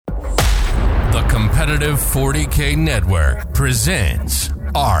Competitive 40K Network presents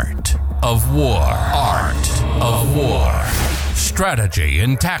Art of War. Art of War. Strategy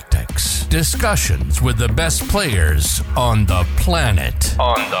and tactics. Discussions with the best players on the planet.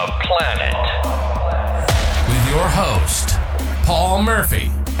 With your host, Paul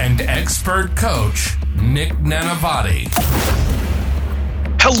Murphy, and expert coach, Nick Nanavati.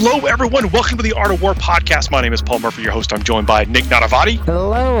 Hello, everyone. Welcome to the Art of War podcast. My name is Paul Murphy, your host. I'm joined by Nick Nanavati.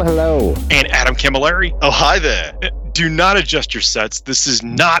 Hello. And Adam Camilleri. Oh, hi there. Do not adjust your sets. This is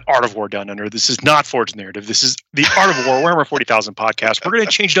not Art of War Down Under. This is not Forge Narrative. This is the Art of War Warhammer 40,000 podcast. We're going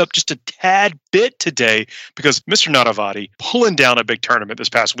to change it up just a tad bit today because Mr. Nanavati pulling down a big tournament this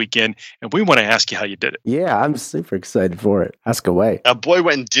past weekend, and we want to ask you how you did it. Yeah, I'm super excited for it. Ask away. Our boy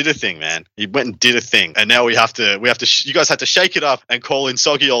went and did a thing, man. He went and did a thing, and now we have to. You guys had to shake it up and call in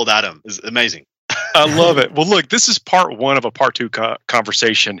soggy old Adam. It's amazing. I love it. Well, look, this is part one of a part two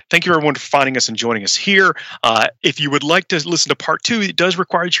conversation. Thank you, everyone, for finding us and joining us here. If you would like to listen to part two, it does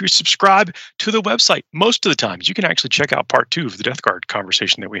require you to subscribe to the website. Most of the times, you can actually check out part two of the Death Guard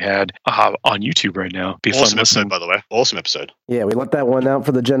conversation that we had on YouTube right now. Be awesome fun episode, by the way. Awesome episode. Yeah, we let that one out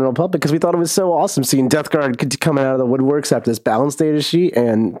for the general public because we thought it was so awesome seeing Death Guard coming out of the woodworks after this balance data sheet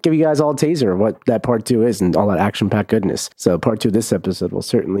and give you guys all a taser of what that part two is and all that action-packed goodness. So part two of this episode will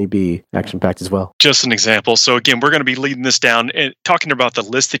certainly be action-packed as well. Just an example. So again, we're going to be leading this down and talking about the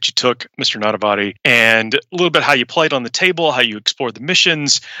list that you took, Mr. Nanavati, and a little bit how you played on the table, how you explored the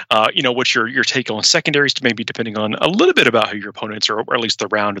missions, what's your take on secondaries, to maybe depending on a little bit about who your opponents are, or at least the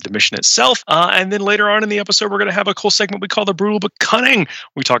round or the mission itself. And then later on in the episode, we're going to have a cool segment we call the Brutal but Cunning.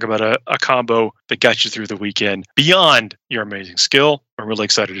 We talk about a combo that got you through the weekend beyond your amazing skill. I'm really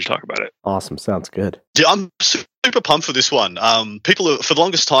excited to talk about it. Awesome. Sounds good. Yeah, I'm super pumped for this one. For the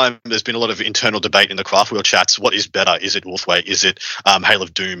longest time, there's been a lot of internal debate in the Craft Wheel chats. What is better? Is it Wolfway? Is it Hail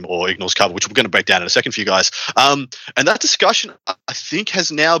of Doom or Ignor's Cover, which we're going to break down in a second for you guys. And that discussion, I think,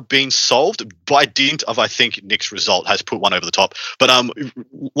 has now been solved by dint of, I think, Nick's result has put one over the top. But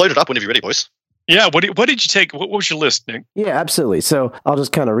load it up whenever you're ready, boys. Yeah, what did you take? What was your list, Nick? Yeah, absolutely. So I'll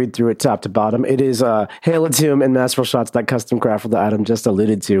just kind of read through it top to bottom. It is Hail of Doom and Masterful Shots, that custom craft that Adam just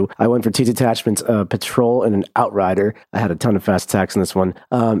alluded to. I went for two detachments, a patrol and an outrider. I had a ton of fast attacks in this one.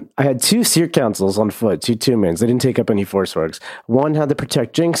 I had two Seer Councils on foot, two two-mans. They didn't take up any force orgs. One had the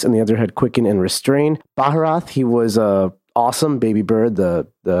Protect Jinx and the other had Quicken and Restrain. Baharath, he was awesome, Baby Bird,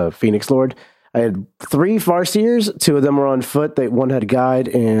 the Phoenix Lord. I had three Farseers. Two of them were on foot. One had Guide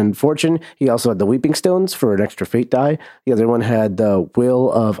and Fortune. He also had the Weeping Stones for an extra fate die. The other one had the Will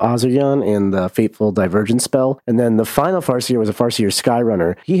of Azurion and the Fateful Divergence spell. And then the final Farseer was a Farseer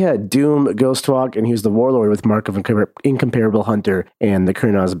Skyrunner. He had Doom, Ghostwalk, and he was the Warlord with Mark of Incomparable Hunter and the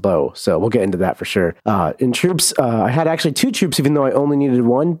Kurnaz Bow. So we'll get into that for sure. In troops, I had actually two troops, even though I only needed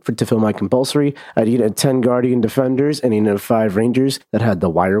one to fill my compulsory. I needed 10 Guardian Defenders and I needed 5 Rangers that had the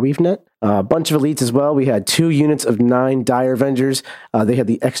Wireweave net. A bunch of elites as well. We had 2 units of 9 Dire Avengers. They had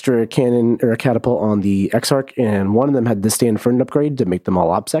the extra cannon or catapult on the Exarch, and one of them had the stand Fern upgrade to make them all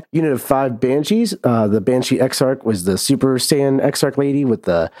OPSEC. Unit of 5 Banshees. The Banshee Exarch was the super stand Exarch lady with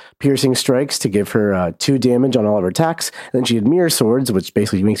the piercing strikes to give her 2 damage on all of her attacks. And then she had Mirror Swords, which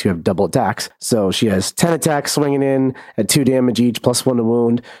basically makes you have double attacks. So she has 10 attacks swinging in at 2 damage each, plus 1 to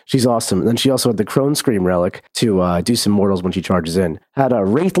wound. She's awesome. And then she also had the Crone Scream Relic to do some mortals when she charges in. Had a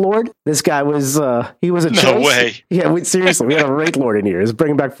Wraith Lord. This guy was, he was a choice. No way. Yeah, seriously, we had a Wraith Lord in here. It's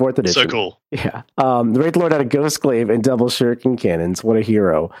bringing back 4th edition. So cool. Yeah. The Wraith Lord had a Ghost Glaive and double Shuriken Cannons. What a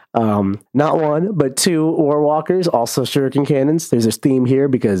hero. Not 1, but 2 Warwalkers, also Shuriken Cannons. There's a theme here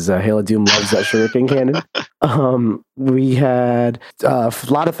because Hail of Doom loves that Shuriken Cannon. We had a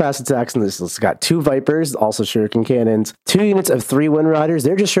lot of fast attacks in this list. Got 2 Vipers, also Shuriken Cannons. 2 units of 3 Wind Riders.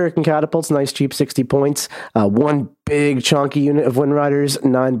 They're just Shuriken Catapults, nice cheap 60 points. 1 big chunky unit of Wind Riders,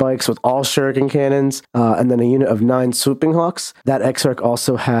 9 bikes with all Shuriken Cannons, and then a unit of 9 Swooping Hawks. That Exarch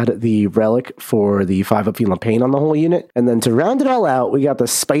also had the Relic for the 5-up Feeling Pain on the whole unit. And then to round it all out, we got the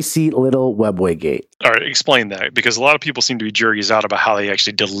spicy little Webway Gate. All right, explain that, because a lot of people seem to be juries out about how they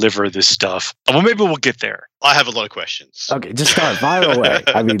actually deliver this stuff. Well, maybe we'll get there. I have a lot of questions. Okay, just start. Fire away.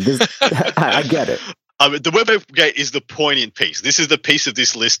 I mean, I get it. The Webway Gate is the poignant piece. This is the piece of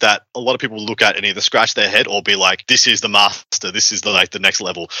this list that a lot of people look at and either scratch their head or be like, this is the master, this is the next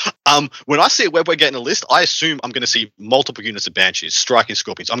level. When I see a Webway Gate in a list, I assume I'm going to see multiple units of Banshees, striking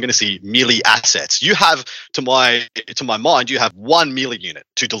Scorpions. I'm going to see melee assets. You have, to my mind, you have 1 melee unit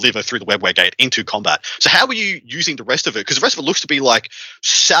to deliver through the Webway Gate into combat. So how are you using the rest of it? Because the rest of it looks to be like a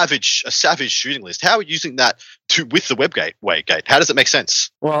savage shooting list. How are you using that with the Webway Gate? How does it make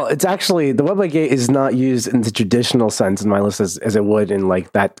sense? Well, it's actually, the Webway Gate is not not used in the traditional sense in my list as it would in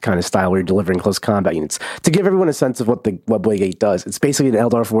like that kind of style where you're delivering close combat units. To give everyone a sense of what the Webway Gate does, it's basically an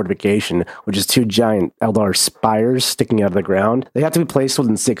Eldar fortification, which is 2 giant Eldar spires sticking out of the ground. They have to be placed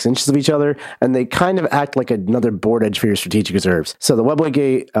within 6 inches of each other, and they kind of act like another board edge for your strategic reserves. So the Webway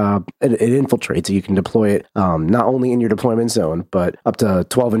Gate, it infiltrates, so you can deploy it not only in your deployment zone, but up to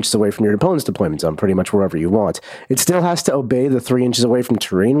 12 inches away from your opponent's deployment zone, pretty much wherever you want. It still has to obey the 3 inches away from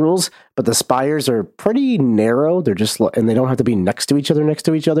terrain rules, but the spires are pretty narrow. They're just, and they don't have to be next to each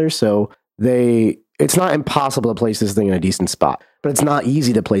other. So it's not impossible to place this thing in a decent spot, but it's not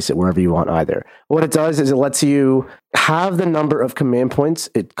easy to place it wherever you want either. What it does is it lets you have the number of command points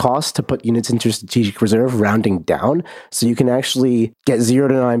it costs to put units into strategic reserve rounding down. So you can actually get 0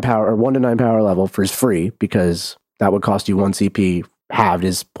 to 9 power or 1 to 9 power level for free, because that would cost you 1 CP. Halved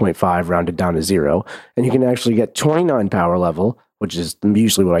is 0.5 rounded down to 0. And you can actually get 29 power level, which is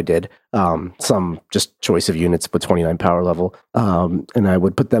usually what I did. Some just choice of units with 29 power level. And I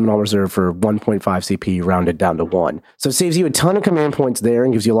would put them in all reserve for 1.5 CP rounded down to 1. So it saves you a ton of command points there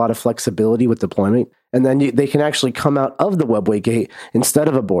and gives you a lot of flexibility with deployment. And then they can actually come out of the Webway Gate instead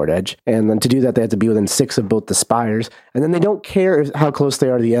of a board edge. And then to do that, they have to be within 6 of both the spires. And then they don't care how close they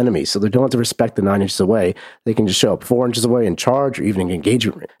are to the enemy. So they don't have to respect the 9 inches away. They can just show up 4 inches away and charge or even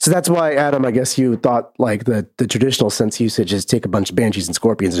engagement. So that's why, Adam, I guess you thought like the traditional sense usage is take a bunch of Banshees and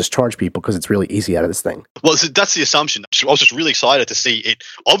Scorpions and just charge people, because it's really easy out of this thing. Well, so that's the assumption. I was just really excited to see it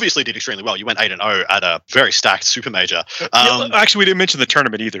obviously did extremely well. You went 8-0 at a very stacked super major. Actually, we didn't mention the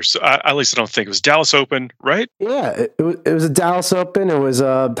tournament either. So at least I don't think it was Dallas Open, right? Yeah, it was a Dallas Open. It was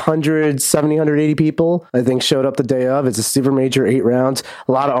 170, 180 people, I think, showed up the day of. It's a super major, 8 rounds.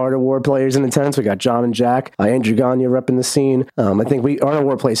 A lot of Art of War players in attendance. We got John and Jack, Andrew Gagne repping the scene. I think Art of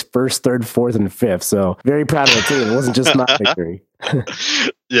War placed 1st, 3rd, 4th, and 5th. So very proud of the team. It wasn't just my victory.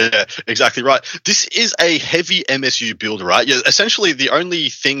 Yeah, exactly right. This is a heavy MSU build, right? Yeah, essentially the only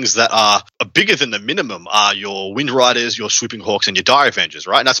things that are bigger than the minimum are your Wind Riders, your Swooping Hawks, and your Dire Avengers,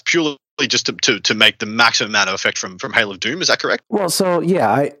 right? And that's purely just to make the maximum amount of effect from Hail of Doom. Is that correct? Well, so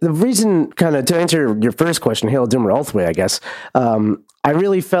yeah, the reason, kind of to answer your first question, Hail of Doom or Ulthway, I guess, I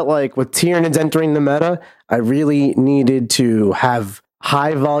really felt like with Tyranids entering the meta, I really needed to have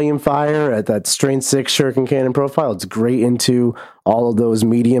high volume fire at that Strength 6 Shuriken Cannon profile. It's great into all of those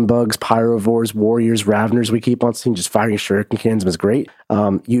medium bugs, Pyrovores, Warriors, Raveners we keep on seeing. Just firing Shuriken Cannons is great.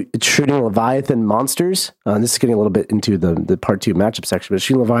 It's shooting Leviathan monsters. This is getting a little bit into the part 2 matchup section, but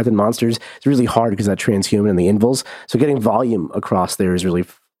shooting Leviathan monsters is really hard because of that transhuman and the invuls. So getting volume across there is really...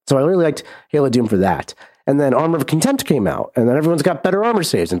 So I really liked Hail of Doom for that. And then Armor of Contempt came out, and then everyone's got better armor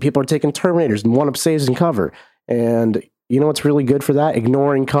saves, and people are taking Terminators and 1-up saves and cover. And you know what's really good for that?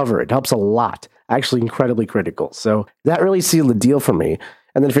 Ignoring cover. It helps a lot. Actually incredibly critical. So that really sealed the deal for me.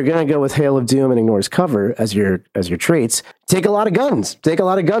 And then if you're going to go with Hail of Doom and Ignores Cover as your traits, take a lot of guns. Take a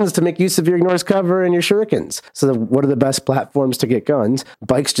lot of guns to make use of your Ignores Cover and your Shurikens. So what are the best platforms to get guns?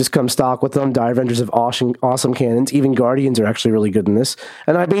 Bikes just come stock with them. Dire Avengers have awesome cannons. Even Guardians are actually really good in this.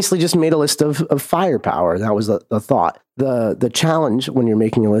 And I basically just made a list of firepower. That was the thought. The challenge when you're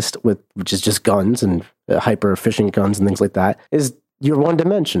making a list which is just guns and hyper efficient guns and things like that, is you're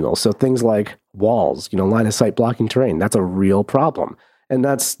one-dimensional. So things like walls, line of sight blocking terrain, that's a real problem. And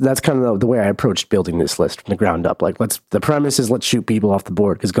that's kind of the way I approached building this list from the ground up. Like, the premise is let's shoot people off the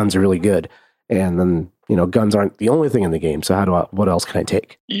board because guns are really good. And then, guns aren't the only thing in the game. So what else can I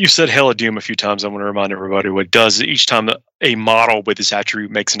take? You said Hail of Doom a few times. I want to remind everybody what it does. Each time a model with this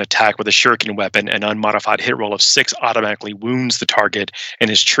attribute makes an attack with a shuriken weapon, an unmodified hit roll of 6 automatically wounds the target and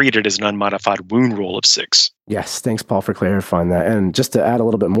is treated as an unmodified wound roll of 6. Yes, thanks, Paul, for clarifying that. And just to add a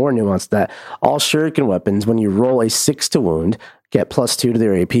little bit more nuance, that all shuriken weapons, when you roll a 6 to wound, get +2 to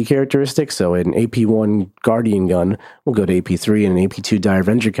their AP characteristic. So an AP1 Guardian gun will go to AP3, and an AP2 Dire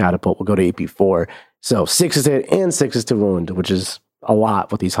Avenger Catapult will go to AP4. So 6 is to hit and 6 is to wound, which is a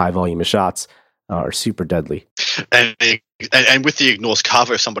lot with these high volume of shots. Are super deadly. And with the Ignores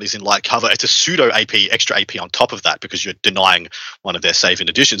Cover, if somebody's in light cover, it's a pseudo AP, extra AP on top of that because you're denying one of their save in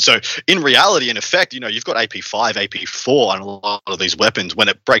addition. So in reality, in effect, you've got AP5, AP4 on a lot of these weapons when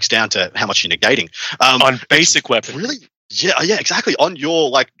it breaks down to how much you're negating. On basic weapons. Really? Yeah, exactly. On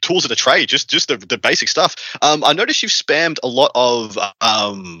your tools of the trade, just the basic stuff. I noticed you've spammed a lot of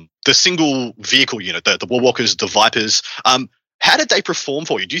the single vehicle unit, the Warwalkers, the Vipers. How did they perform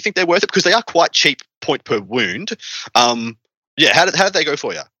for you? Do you think they're worth it? Because they are quite cheap point per wound. How did they go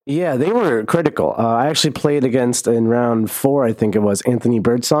for you? Yeah, they were critical. I actually played against, in round 4, I think it was, Anthony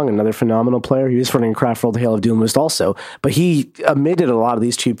Birdsong, another phenomenal player. He was running Craftworld Hail of Doom list also, but he omitted a lot of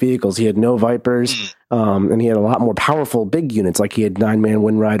these cheap vehicles. He had no Vipers, and he had a lot more powerful big units, like he had 9-man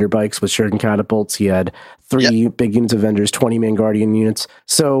Wind Rider bikes with Shuriken catapults. He had 3 big units of Avengers, 20-man Guardian units.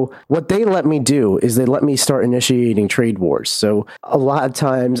 So what they let me do is they let me start initiating trade wars. So a lot of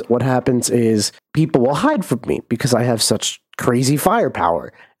times what happens is people will hide from me because I have such crazy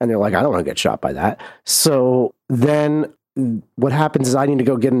firepower. And they're like, I don't want to get shot by that. So then what happens is I need to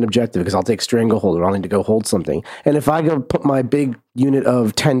go get an objective because I'll take Stranglehold or I'll need to go hold something. And if I go put my big unit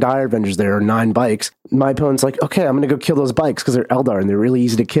of 10 Dire Avengers there or 9 bikes, my opponent's like, okay, I'm going to go kill those bikes because they're Eldar and they're really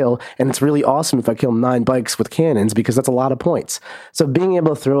easy to kill. And it's really awesome if I kill 9 bikes with cannons because that's a lot of points. So being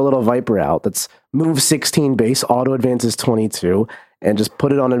able to throw a little Viper out that's move 16 base, auto advances 22, and just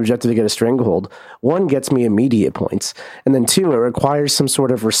put it on an objective to get a stranglehold, 1 gets me immediate points. And then 2, it requires some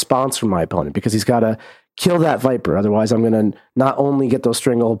sort of response from my opponent because he's got to kill that Viper. Otherwise, I'm going to not only get those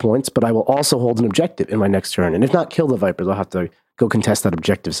stranglehold points, but I will also hold an objective in my next turn. And if not kill the Viper, they'll have to go contest that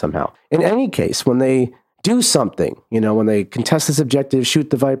objective somehow. In any case, when they do something, when they contest this objective,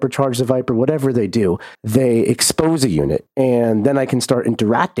 shoot the Viper, charge the Viper, whatever they do, they expose a unit, and then I can start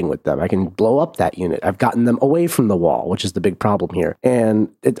interacting with them. I can blow up that unit. I've gotten them away from the wall, which is the big problem here. And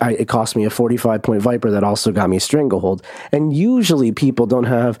it cost me a 45-point Viper that also got me a Stranglehold. And usually people don't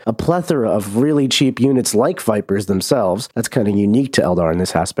have a plethora of really cheap units like Vipers themselves. That's kind of unique to Eldar in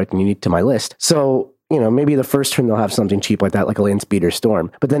this aspect and unique to my list. So maybe the first turn they'll have something cheap like that, like a Land Speeder Storm.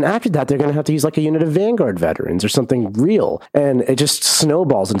 But then after that, they're going to have to use like a unit of Vanguard veterans or something real. And it just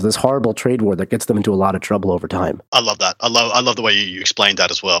snowballs into this horrible trade war that gets them into a lot of trouble over time. I love that. I love the way you explained that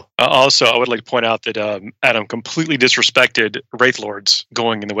as well. Also, I would like to point out that Adam completely disrespected Wraith Lords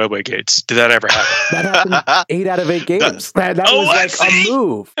going in the Webway gates. Did that ever happen? That happened 8 out of 8 games. That was like a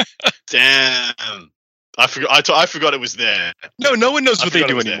move. Damn. I forgot it was there. No one knows what they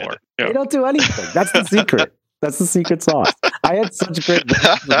do anymore. They don't do anything. That's the secret. That's the secret sauce. I had such great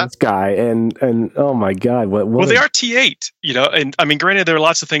with this guy, and oh my god, what they are T8, and I mean, granted, there are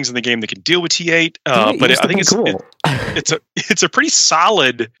lots of things in the game that can deal with T8, but I think it's cool. It's a pretty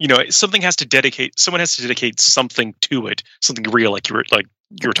solid. Someone has to dedicate something to it, something real, like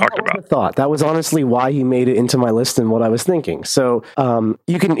you were talking about. That was honestly why he made it into my list and what I was thinking. So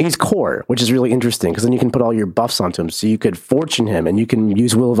he's core, which is really interesting because then you can put all your buffs onto him. So you could fortune him and you can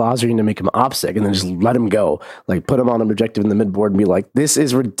use Will of Ozarine to make him OPSEC and then just let him go. Like put him on an objective in the midboard and be like, this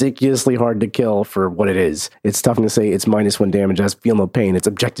is ridiculously hard to kill for what it is. It's tough to say it's -1 damage, has feel no pain, it's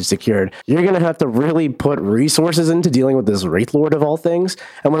objective secured. You're going to have to really put resources into dealing with this Wraith Lord of all things.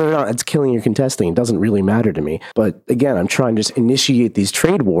 And whether or not it's killing or contesting, it doesn't really matter to me. But again, I'm trying to just initiate these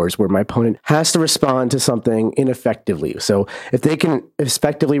trade wars where my opponent has to respond to something ineffectively. So if they can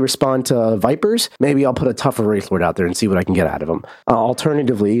effectively respond to Vipers, maybe I'll put a tougher Wraith Lord out there and see what I can get out of him.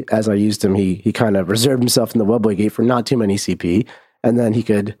 Alternatively, as I used him, he kind of reserved himself in the Webway gate for not too many CP, and then he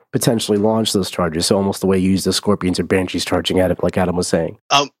could potentially launch those charges. So almost the way you use the Scorpions or Banshees charging at it, like Adam was saying.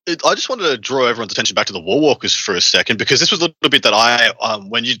 I just wanted to draw everyone's attention back to the Warwalkers for a second, because this was a little bit that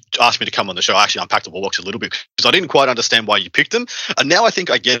when you asked me to come on the show, I actually unpacked the Warwalkers a little bit because I didn't quite understand why you picked them. And now I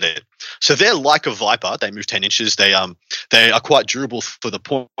think I get it. So they're like a Viper. They move 10 inches. They are quite durable for the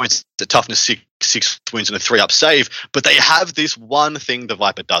points, the toughness 6 wins and a 3-up save, but they have this one thing the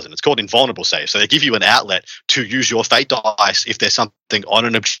Viper doesn't. It's called invulnerable save. So they give you an outlet to use your fate dice if there's something on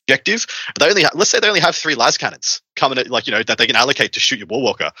an objective. But let's say they only have 3 las cannons coming at, that they can allocate to shoot your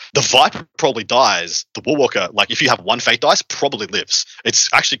Warwalker. The Viper probably dies. The Warwalker, if you have 1 fate dice, probably lives. It's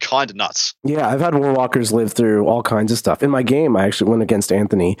actually kind of nuts. Yeah, I've had Warwalkers live through all kinds of stuff. In my game, I actually went against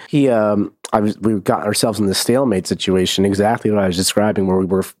Anthony. We got ourselves in this stalemate situation, exactly what I was describing, where we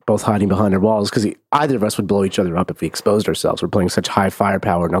were both hiding behind our walls because either of us would blow each other up if we exposed ourselves. We're playing such high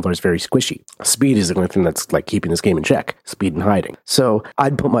firepower and others very squishy. Speed is the only thing that's keeping this game in check. Speed and hiding. So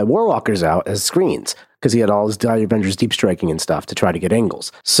I'd put my Warwalkers out as screens because he had all his Dire Avengers deep striking and stuff to try to get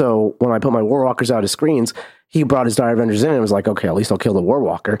angles. So when I put my Warwalkers out as screens, he brought his Dire Avengers in and was like, okay, at least I'll kill the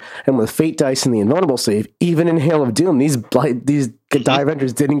Warwalker. And with Fate Dice and the Invulnerable save, even in Hail of Doom, these Dire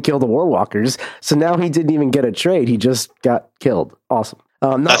Avengers didn't kill the Warwalkers. So now he didn't even get a trade. He just got killed. Awesome.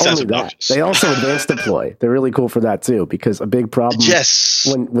 Not only that, they also advanced deploy. They're really cool for that too, because a big problem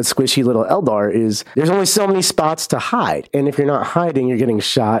with squishy little Eldar is there's only so many spots to hide. And if you're not hiding, you're getting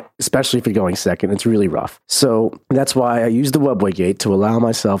shot, especially if you're going second. It's really rough. So that's why I use the Webway gate to allow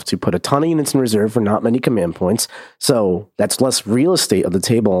myself to put a ton of units in reserve for not many command points. So that's less real estate of the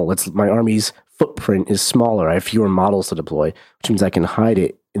table. My army's footprint is smaller. I have fewer models to deploy, which means I can hide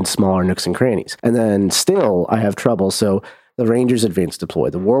it in smaller nooks and crannies. And then still I have trouble. So the Rangers advanced deploy,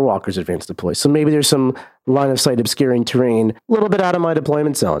 the Warwalkers advanced deploy. So maybe there's some line of sight obscuring terrain, a little bit out of my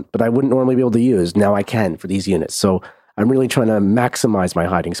deployment zone, but I wouldn't normally be able to use. Now I can for these units. So I'm really trying to maximize my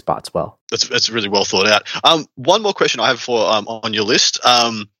hiding spots well. That's really well thought out. One more question I have for on your list.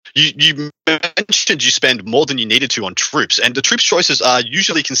 You mentioned you spend more than you needed to on troops, and the troops choices are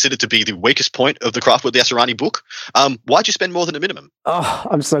usually considered to be the weakest point of the Craft with the Asuryani book. Why'd you spend more than a minimum? Oh,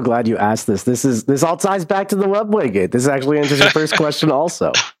 I'm so glad you asked this. This all ties back to the Webway Gate. This actually answers your first question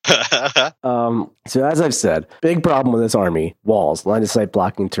also. So as I've said, big problem with this army, walls, line of sight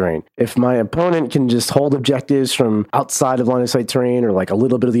blocking terrain. If my opponent can just hold objectives from outside of line of sight terrain, or like a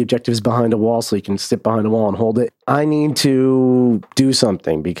little bit of the objectives behind a wall so you can sit behind a wall and hold it, I need to do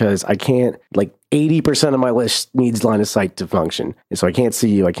something because I can't, like 80% of my list needs line of sight to function. And so I can't see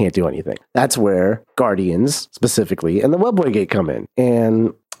you, I can't do anything. That's where Guardians specifically and the Webway Gate come in.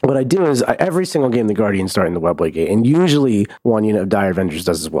 And what I do is every single game the Guardians start in the Webway Gate, and usually one unit of Dire Avengers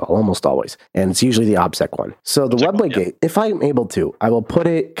does as well, almost always. And it's usually the OBSEC one. So the Webway Gate, if I'm able to, I will put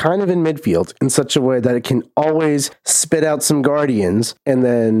it kind of in midfield in such a way that it can always spit out some Guardians, and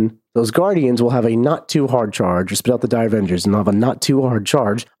then those Guardians will have a not too hard charge, or spit out the Dire Avengers, and they'll have a not too hard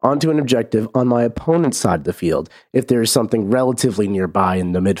charge onto an objective on my opponent's side of the field if there is something relatively nearby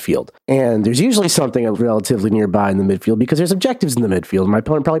in the midfield. And there's usually something relatively nearby in the midfield because there's objectives in the midfield. My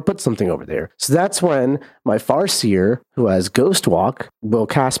opponent probably put something over there. So that's when my Farseer, who has Ghost Walk, will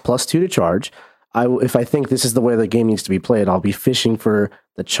cast +2 to charge. If I think this is the way the game needs to be played, I'll be fishing for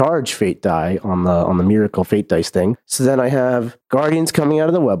the charge fate die on the miracle fate dice thing. So then I have Guardians coming out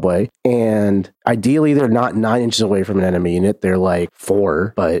of the Webway, and ideally they're not 9 inches away from an enemy unit. They're like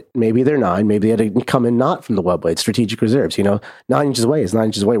 4, but maybe they're 9. Maybe they had to come in not from the Webway. It's strategic reserves. 9 inches away is 9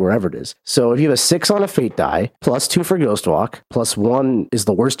 inches away wherever it is. So if you have a 6 on a fate die, +2 for Ghost Walk, +1 is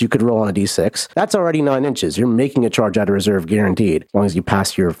the worst you could roll on a d6. That's already 9 inches. You're making a charge out of reserve guaranteed, as long as you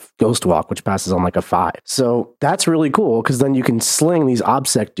pass your Ghost Walk, which passes on like a 5. So that's really cool because then you can sling these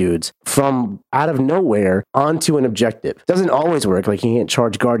OBSEC dudes from out of nowhere onto an objective. Doesn't always work. Like you can't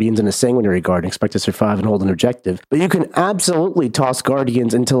charge Guardians in a Sanguinary Guard and expect to survive and hold an objective, but you can absolutely toss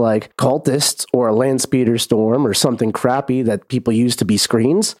Guardians into like Cultists or a Land Speeder Storm or something crappy that people use to be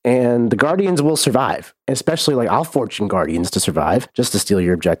screens, and the Guardians will survive. Especially like I'll Fortune Guardians to survive just to steal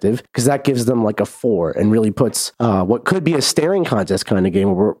your objective because that gives them like a 4 and really puts what could be a staring contest kind of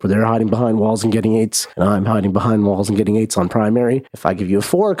game where they're hiding behind walls and getting 8s and I'm hiding behind walls and getting 8s on primary. If I give you a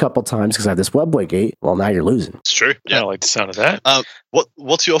 4 a couple times because I have this Webway Gate, well, now you're losing. It's true. Yeah, I like the sound of that.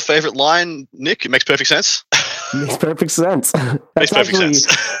 What's your favorite line, Nick? It makes perfect sense. Makes perfect sense. Makes perfect sense.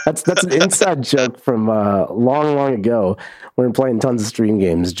 That's an inside joke from long ago. When we were playing tons of stream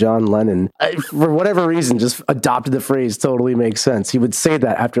games. John Lennon, for whatever reason, just adopted the phrase "totally makes sense." He would say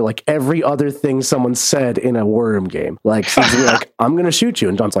that after like every other thing someone said in a war room game. Like he'd be like, "I'm going to shoot you,"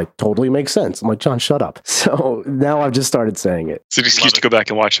 and John's like, "Totally makes sense." I'm like, "John, shut up." So now I've just started saying it. It's an excuse to go back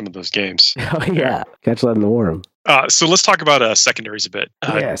and watch some of those games. Oh yeah, catch that in the war room. So let's talk about secondaries a bit.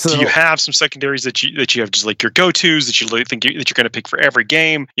 Do you have some secondaries that you have just like your go-tos that you think that you're going to pick for every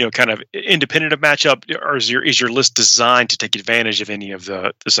game? Kind of independent of matchup, or is your list designed to take advantage of any of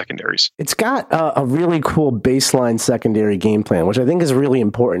the secondaries? It's got a really cool baseline secondary game plan, which I think is really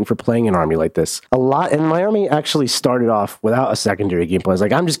important for playing an army like this. And my army actually started off without a secondary game plan. I was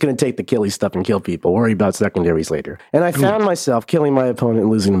like, I'm just going to take the killy stuff and kill people. Worry about secondaries later. And I found myself killing my opponent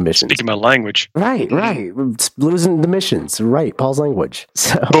and losing the mission. Speaking my language, right. Losing the missions, right? Paul's language.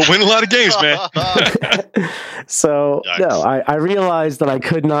 But win a lot of games, man. So, no, I realized that I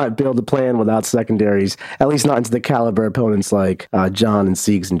could not build a plan without secondaries, at least not into the caliber opponents like John and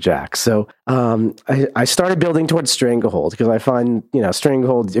Siegs and Jack. So I started building towards Stranglehold because I find,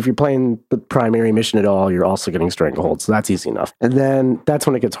 Stranglehold, if you're playing the primary mission at all, you're also getting Stranglehold. So that's easy enough. And then that's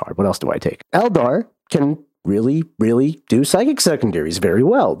when it gets hard. What else do I take? Eldar can really do psychic secondaries very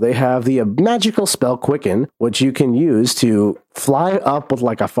well. They have the magical spell Quicken, which you can use to fly up with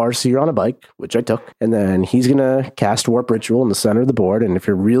like a Farseer on a bike, which I took, and then he's going to cast Warp Ritual in the center of the board, and if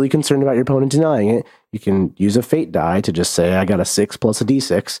you're really concerned about your opponent denying it, you can use a fate die to just say, I got a 6 plus a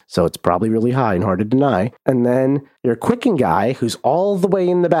d6, so it's probably really high and hard to deny. And then your Quicken guy, who's all the way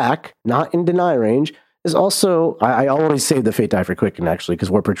in the back, not in deny range, is also, I always save the fate die for Quicken, actually,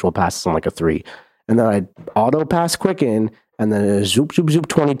 because Warp Ritual passes on like a 3. And then I'd auto pass Quicken, and then zoop,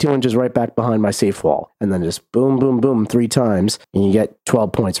 22 inches right back behind my safe wall. And then just boom, boom, boom 3 times, and you get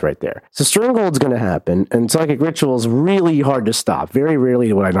 12 points right there. So Stranglehold's going to happen, and Psychic Ritual is really hard to stop. Very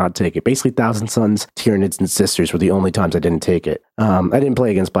rarely would I not take it. Basically, Thousand Sons, Tyranids, and Sisters were the only times I didn't take it. I didn't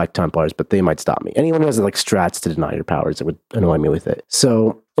play against Black Templars, but they might stop me. Anyone who has like strats to deny your powers, it would annoy me with it.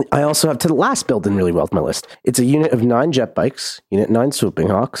 So I also have to the last built in really well with my list. It's a unit of 9 jet bikes, unit 9 swooping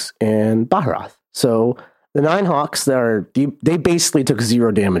hawks, and Baharath. So the 9 hawks, they basically took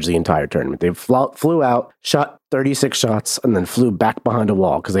 0 damage the entire tournament. They flew out, shot 36 shots, and then flew back behind a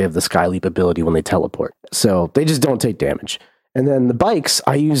wall because they have the sky leap ability when they teleport. So they just don't take damage. And then the bikes,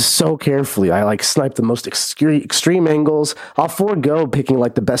 I use so carefully. I snipe the most extreme angles. I'll forego picking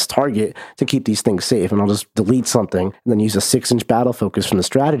the best target to keep these things safe. And I'll just delete something and then use a 6-inch battle focus from the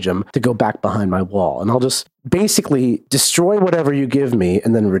stratagem to go back behind my wall. And I'll just basically destroy whatever you give me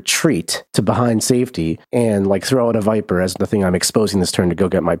and then retreat to behind safety and throw out a Viper as the thing I'm exposing this turn to go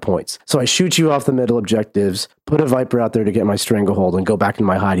get my points. So I shoot you off the middle objectives, put a Viper out there to get my stranglehold, and go back in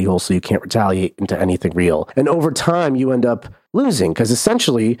my hidey hole so you can't retaliate into anything real. And over time, you end up losing because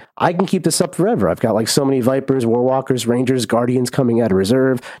essentially I can keep this up forever. I've got so many Vipers, Warwalkers, Rangers, Guardians coming out of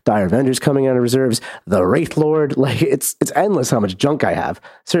reserve, Dire Avengers coming out of reserves, the Wraith Lord. It's endless how much junk I have.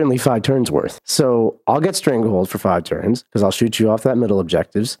 Certainly 5 turns worth. So I'll get Stranglehold for 5 turns because I'll shoot you off that middle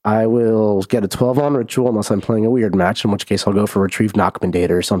objectives. I will get a 12 on ritual unless I'm playing a weird match, in which case I'll go for Retrieve Knockman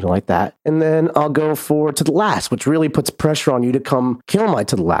Data or something like that. And then I'll go for To the Last, which really puts pressure on you to come kill my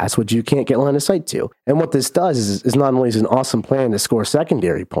To the Last, which you can't get line of sight to. And what this does is not only is an awesome plan to score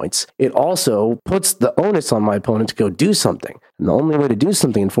secondary points, it also puts the onus on my opponent to go do something. And the only way to do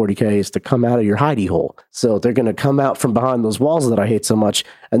something in 40k is to come out of your hidey hole. So they're going to come out from behind those walls that I hate so much,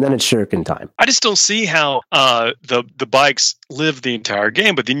 and then it's shuriken time. I just don't see how the bikes live the entire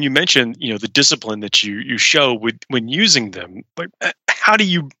game. But then you mentioned, the discipline that you show when using them. But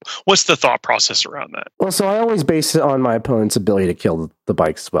what's the thought process around that? Well, so I always base it on my opponent's ability to kill the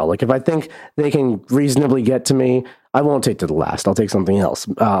bikes as well. If I think they can reasonably get to me, I won't take To the Last. I'll take something else.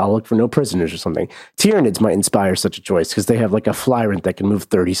 I'll look for no prisoners or something. Tyranids might inspire such a choice because they have a Flyrant that can move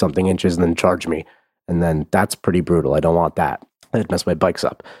 30-something inches and then charge me. And then that's pretty brutal. I don't want that. That'd mess my bikes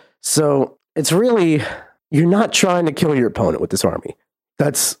up. So it's really, you're not trying to kill your opponent with this army.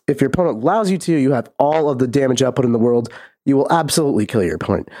 That's, if your opponent allows you to, you have all of the damage output in the world, you will absolutely kill your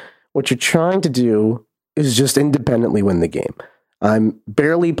opponent. What you're trying to do is just independently win the game. I'm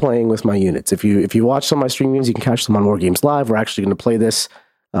barely playing with my units. If you watch some of my stream games, you can catch them on War Games Live. We're actually going to play this,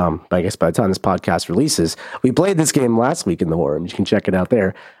 I guess by the time this podcast releases. We played this game last week in the War Room. You can check it out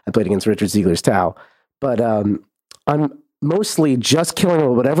there. I played against Richard Ziegler's Tau. But I'm mostly just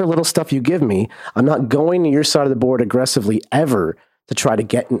killing whatever little stuff you give me. I'm not going to your side of the board aggressively ever to try to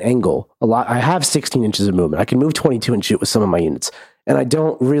get an angle. I have 16 inches of movement. I can move 22 and shoot with some of my units. And I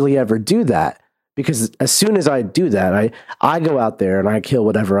don't really ever do that because as soon as I do that, I go out there and I kill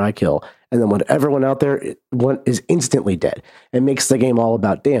whatever I kill. And then whatever went out there is instantly dead. It makes the game all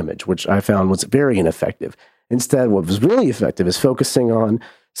about damage, which I found was very ineffective. Instead, what was really effective is focusing on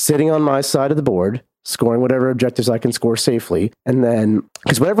sitting on my side of the board, scoring whatever objectives I can score safely. And then,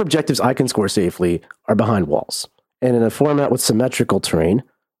 because whatever objectives I can score safely are behind walls. And in a format with symmetrical terrain,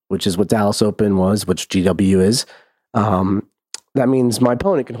 which is what Dallas Open was, which GW is, that means my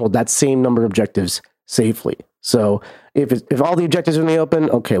opponent can hold that same number of objectives safely. So if all the objectives are in the open,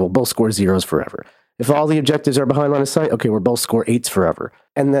 okay, we'll both score 0s forever. If all the objectives are behind line of sight, okay, we'll both score 8s forever.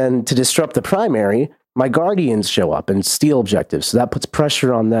 And then to disrupt the primary, my Guardians show up and steal objectives. So that puts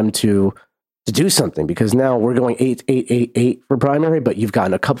pressure on them to do something because now we're going 8, 8, 8, 8 for primary, but you've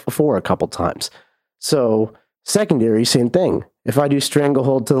gotten a couple before a couple times. So secondary, same thing. If I do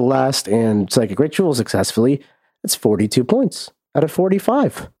Stranglehold To the Last and Psychic Ritual successfully, it's 42 points out of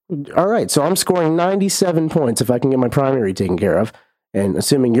 45. All right, so I'm scoring 97 points if I can get my primary taken care of. And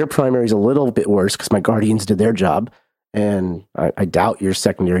assuming your primary is a little bit worse because my Guardians did their job, and I doubt your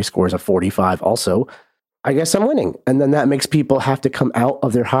secondary scores a 45 also, I guess I'm winning. And then that makes people have to come out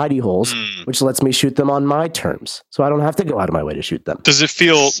of their hidey holes, which lets me shoot them on my terms. So I don't have to go out of my way to shoot them. Does it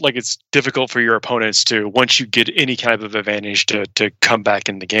feel like it's difficult for your opponents to, once you get any kind of advantage, to come back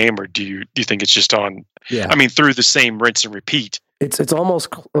in the game? Or do you think it's just on, through the same rinse and repeat? It's almost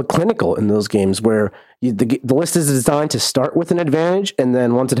clinical in those games where the list is designed to start with an advantage, and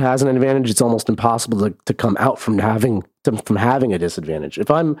then once it has an advantage, it's almost impossible to come out from having a disadvantage.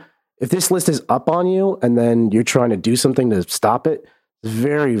 If this list is up on you and then you're trying to do something to stop it, it's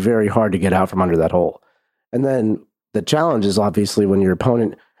very, very hard to get out from under that hole. And then the challenge is obviously when your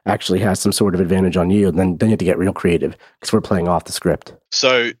opponent actually has some sort of advantage on you, then you have to get real creative because we're playing off the script.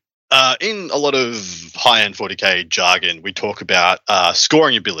 So in a lot of high-end 40k jargon, we talk about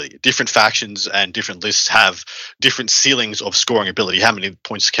scoring ability. Different factions and different lists have different ceilings of scoring ability. How many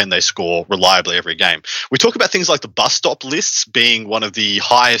points can they score reliably every game? We talk about things like the bus stop lists being one of the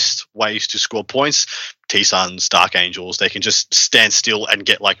highest ways to score points. T-Suns, Dark Angels, they can just stand still and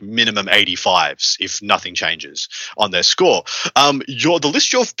get like minimum 85s if nothing changes on their score. The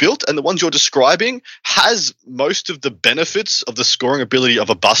list you've built and the ones you're describing has most of the benefits of the scoring ability of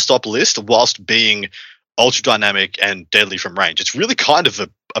a bus stop list whilst being ultra dynamic and deadly from range. It's really kind of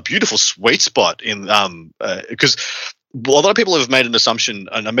a beautiful sweet spot in because a lot of people have made an assumption,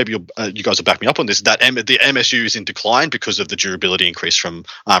 and maybe you guys will back me up on this, that the MSU is in decline because of the durability increase from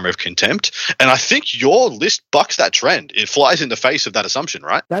Armor of Contempt. And I think your list bucks that trend. It flies in the face of that assumption,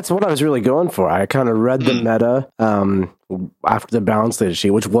 right? That's what I was really going for. I kind of read the meta after the balance data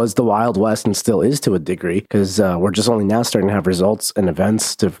sheet, which was the Wild West and still is to a degree, because we're just only now starting to have results and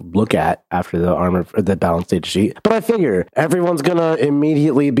events to look at after the balance data sheet. But I figure everyone's gonna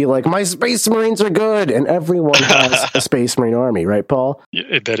immediately be like, my Space Marines are good, and everyone has a Space Marine army, right, Paul?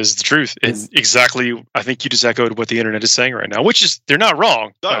 Yeah, that is the truth. And exactly, I think you just echoed what the internet is saying right now, which is, they're not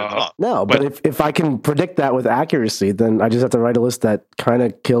wrong. No, but if I can predict that with accuracy, then I just have to write a list that kind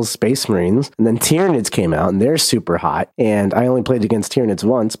of kills Space Marines. And then Tyranids came out, and they're super hot. And I only played against Tyranids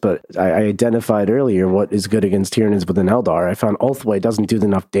once, but I identified earlier what is good against Tyranids within Eldar. I found Oathway doesn't do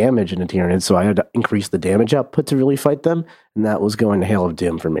enough damage in a Tyranid, so I had to increase the damage output to really fight them. And that was going to Hail of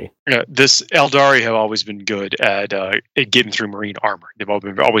Doom for me. Yeah, this Eldari have always been good at getting through Marine armor. They've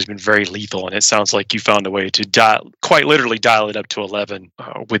always been very lethal, and it sounds like you found a way to quite literally dial it up to 11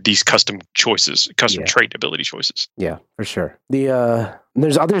 with these custom trait ability choices. Yeah, for sure.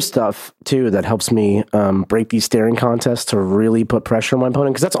 There's other stuff, too, that helps me break these staring contests to really put pressure on my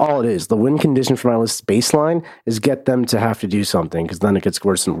opponent, because that's all it is. The win condition for my list baseline is get them to have to do something, because then it gets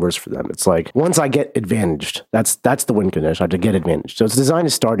worse and worse for them. It's like, once I get advantaged, that's the win condition. I have to get advantage. So it's designed to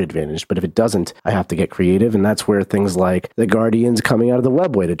start advantage, but if it doesn't, I have to get creative, and that's where things like the Guardians coming out of the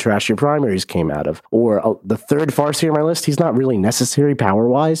webway to trash your primaries came out of. Or the third Farseer on my list, he's not really necessary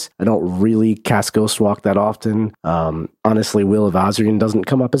power-wise. I don't really cast Ghostwalk that often. Honestly, Will of Azrian doesn't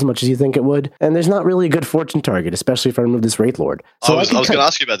come up as much as you think it would. And there's not really a good fortune target, especially if I remove this Wraith Lord. So I was going to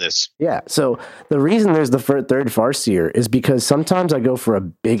ask you about this. Yeah, so the reason there's the third Farseer is because sometimes I go for a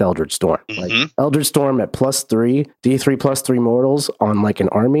big Eldritch Storm. Like Eldritch Storm at +3, D3 +3 mortals on like an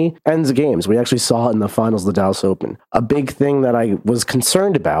army, ends games. We actually saw it in the finals of the Dallas Open. A big thing that I was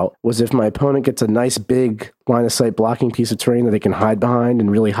concerned about was if my opponent gets a nice big line of sight blocking piece of terrain that they can hide behind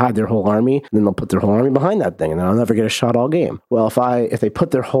and really hide their whole army, then they'll put their whole army behind that thing and then I'll never get a shot all game. Well, if they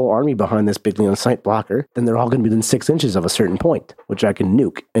put their whole army behind this big line of sight blocker, then they're all going to be within 6 inches of a certain point, which I can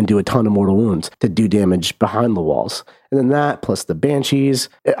nuke and do a ton of mortal wounds to do damage behind the walls. And then that, plus the Banshees,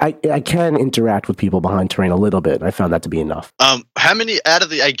 I can interact with people behind terrain a little bit. I found that to be enough. How many, out of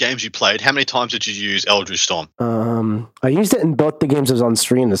the 8 games you played, how many times did you use Eldritch Storm? I used it in both the games I was on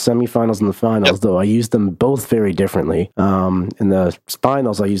stream, the semifinals and the finals, though I used them both very differently. In the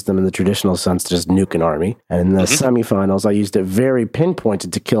finals, I used them in the traditional sense to just nuke an army. And in the semifinals, I used it very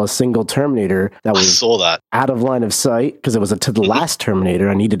pinpointed to kill a single Terminator that was out of line of sight, because it was to the last Terminator.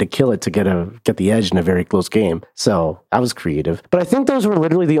 I needed to kill it to get the edge in a very close game. So I was creative. But I think those were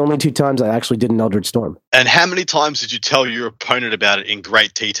literally the only 2 times I actually did an Eldritch Storm. And how many times did you tell your opponent about it in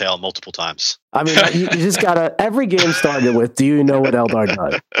great detail multiple times? I mean, you just gotta, every game started with, do you know what Eldar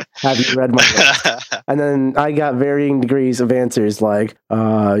does? Have you read my list? And then I got varying degrees of answers like,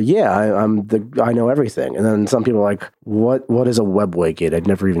 yeah, I know everything. And then some people are like, what is a webway gate? I'd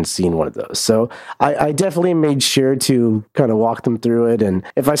never even seen one of those. So I definitely made sure to kind of walk them through it. And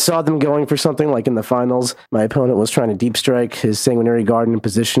if I saw them going for something like in the finals, my opponent was trying to deep strike his Sanguinary Garden in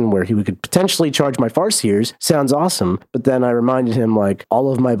position where he could potentially charge my Farseers, sounds awesome. But then I reminded him, like,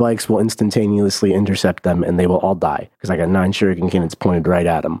 all of my bikes will instantaneously intercept them and they will all die because I got 9 shuriken cannons pointed right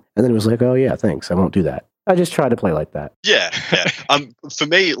at them. And then he was like, oh yeah, thanks, I won't do that. I just try to play like that. Yeah. For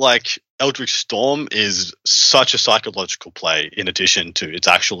me, like, Eldritch Storm is such a psychological play in addition to its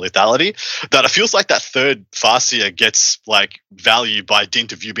actual lethality that it feels like that third Farseer gets like value by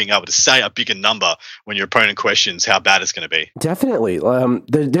dint of you being able to say a bigger number when your opponent questions how bad it's going to be. Definitely.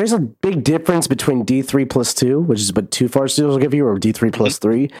 There's a big difference between D3 +2, which is what 2 Farseers will give you, or D3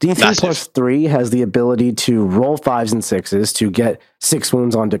 +3. D3 +3 has the ability to roll 5s and 6s to get 6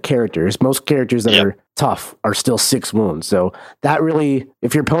 wounds onto characters. Most characters that are tough are still 6 wounds. So that really,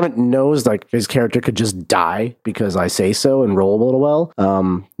 if your opponent knows like his character could just die because I say so and roll a little well,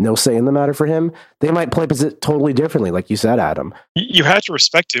 no say in the matter for him, they might play it totally differently, like you said, Adam. You have to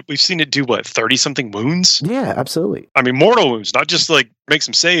respect it. We've seen it do, 30-something wounds? Yeah, absolutely. I mean, mortal wounds, not just like make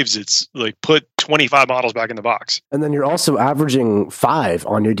some saves. It's like put 25 models back in the box. And then you're also averaging 5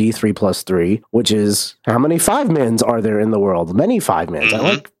 on your D3 +3, which is, how many 5-mans are there in the world? Many 5-mans. I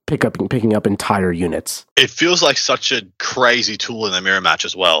like picking up entire units. It feels like such a crazy tool in the mirror match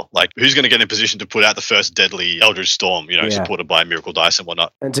as well. Like, who's going to get in position to put out the first deadly Eldritch Storm, supported by Miracle Dice and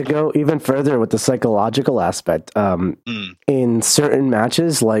whatnot. And to go even further with the psychological aspect, in certain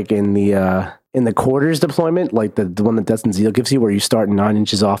matches, like in the quarters deployment, like the one that Destin Zeal gives you, where you start 9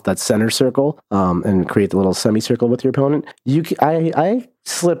 inches off that center circle and create the little semicircle with your opponent, I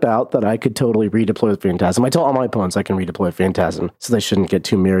slip out that I could totally redeploy with Phantasm. I tell all my opponents I can redeploy Phantasm, so they shouldn't get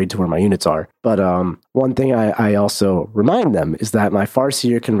too married to where my units are. But one thing I also remind them is that my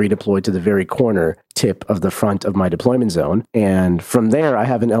Farseer can redeploy to the very corner tip of the front of my deployment zone, and from there I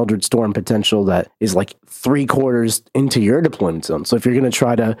have an Eldritch Storm potential that is like 3/4 into your deployment zone. So if you're going to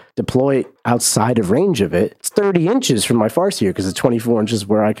try to deploy outside of range of it, it's 30 inches from my Farseer because it's 24 inches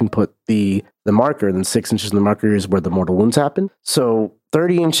where I can put the marker, and then 6 inches in the marker is where the mortal wounds happen. So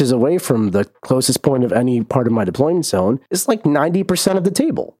 30 inches away from the closest point of any part of my deployment zone is like 90% of the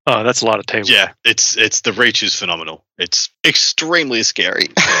table. Oh, that's a lot of table. Yeah, it's the reach is phenomenal. It's extremely scary.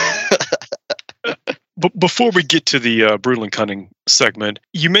 But before we get to the Brutal and Cunning segment,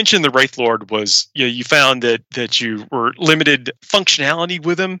 you mentioned the Wraith Lord was, you found that you were limited functionality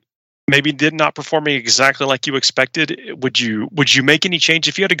with him. Maybe did not performing exactly like you expected. Would you make any change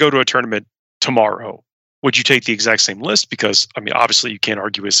if you had to go to a tournament tomorrow? Would you take the exact same list? Because, I mean, obviously you can't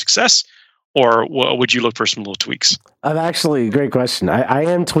argue his success. Or would you look for some little tweaks? Great question. I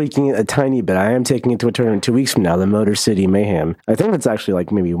am tweaking it a tiny bit. I am taking it to a tournament 2 weeks from now, the Motor City Mayhem. I think it's actually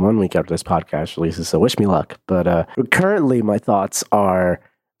like maybe 1 week after this podcast releases, so wish me luck. But currently my thoughts are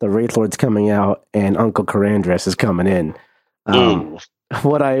the Wraith Lord's coming out and Uncle Karandras is coming in.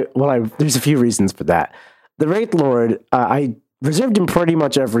 There's a few reasons for that. The Wraith Lord, I reserved him pretty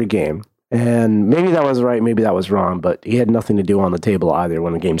much every game. And maybe that was right, maybe that was wrong, but he had nothing to do on the table either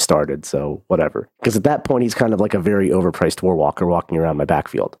when the game started, so whatever. Because at that point, he's kind of like a very overpriced Warwalker walking around my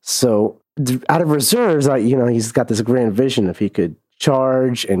backfield. So out of reserves, he's got this grand vision if he could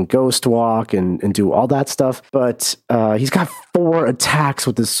charge and ghost walk and do all that stuff, but he's got 4 attacks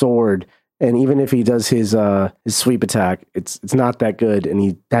with his sword. And even if he does his sweep attack, it's not that good, and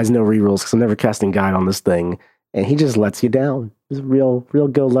he has no rerolls because I'm never casting Guide on this thing. And he just lets you down. He's a real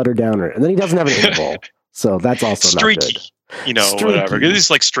go letter downer. And then he doesn't have an interval. So that's also streaky, not good. Streaky. Whatever. He's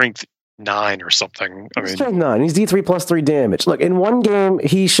like strength 9 or something. I mean, strength 9. He's D3 plus 3 damage. Look, in one game,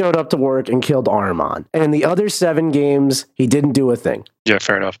 he showed up to work and killed Armon. And in the other 7 games, he didn't do a thing. Yeah,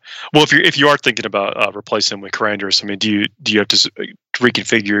 fair enough. Well, if you are thinking about replacing him with Karandras, I mean, do you have to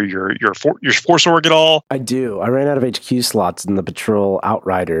reconfigure your force org at all? I do. I ran out of HQ slots in the patrol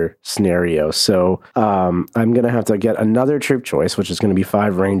outrider scenario, so I'm going to have to get another troop choice, which is going to be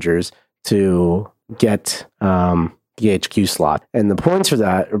 5 Rangers to get the HQ slot. And the points for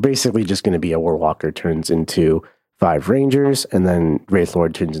that are basically just going to be a Warwalker turns into 5 Rangers, and then Wraith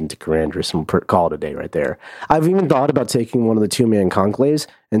Lord turns into Karandras, and we'll call it a day right there. I've even thought about taking one of the 2-man conclaves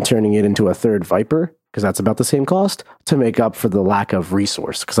and turning it into a 3rd Viper, because that's about the same cost, to make up for the lack of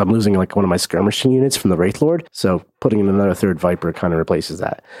resource, because I'm losing like one of my skirmishing units from the Wraith Lord, so putting in another 3rd Viper kind of replaces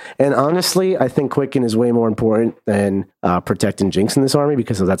that. And honestly, I think Quicken is way more important than Protect and Jinx in this army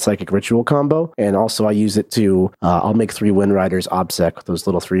because of that Psychic Ritual combo, and also I use it to, I'll make 3 Wind Riders OBSEC with those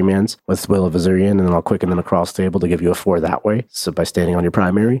little 3-mans with Will of Azurian, and then I'll Quicken them across the table to give you a 4 that way, so by standing on your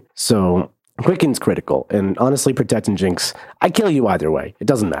primary. So Quicken's critical, and honestly, Protect and Jinx, I kill you either way. It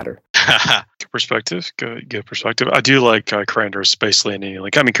doesn't matter. Good perspective. Good perspective. I do like Karandras basically. You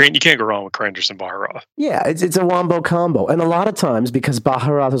can't go wrong with Karandras and Baharath. Yeah, it's a wombo combo. And a lot of times, because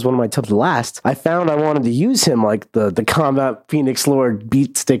Baharath is one of my top last, I found I wanted to use him like the combat Phoenix Lord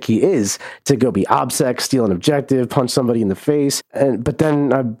beat stick he is to go be OBSEC, steal an objective, punch somebody in the face. But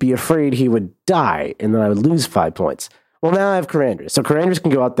then I'd be afraid he would die, and then I would lose 5 points. Well, now I have Karandras. So Karandras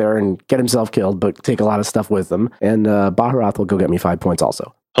can go out there and get himself killed, but take a lot of stuff with him. And Baharath will go get me 5 points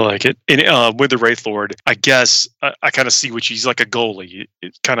also. I like it. And with the Wraith Lord, I guess I kind of see he's like a goalie.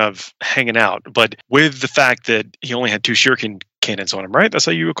 It's kind of hanging out. But with the fact that he only had 2 shuriken cannons on him, right? That's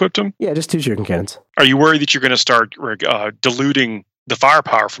how you equipped him? Yeah, just 2 shuriken cannons. Are you worried that you're going to start diluting the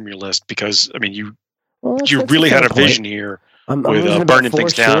firepower from your list? Because, I mean, you really had a vision here with burning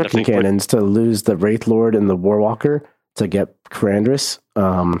things down. Shuriken cannons to lose the Wraith Lord and the Warwalker to get Karandras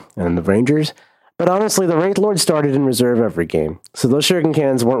and the Rangers. But honestly, the Wraith Lord started in reserve every game. So those shuriken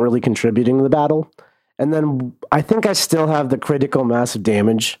cannons weren't really contributing to the battle. And then I think I still have the critical massive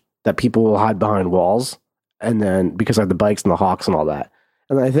damage that people will hide behind walls. And then because I have the bikes and the hawks and all that.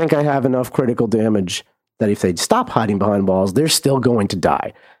 And I think I have enough critical damage that if they stop hiding behind walls, they're still going to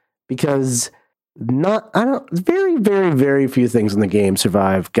die. Because Very, very, very few things in the game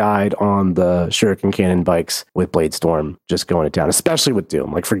survive Guide on the Shuriken Cannon bikes with Blade Storm just going it down, especially with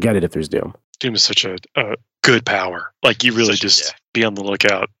Doom. Like, forget it if there's Doom. Doom is such a good power. Like, you really be on the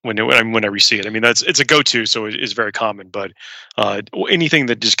lookout whenever you see it. I mean, it's a go-to, so it is very common, but anything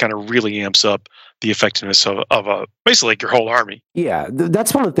that just kind of really amps up the effectiveness of basically like your whole army. Yeah,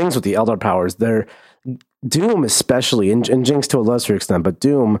 that's one of the things with the Eldar powers. Doom especially, and Jinx to a lesser extent, but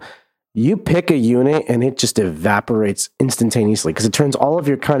Doom, you pick a unit and it just evaporates instantaneously because it turns all of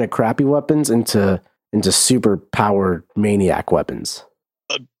your kind of crappy weapons into super powered maniac weapons.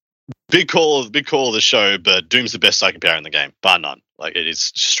 Big call of the show, but Doom's the best psychic power in the game, bar none. Like, it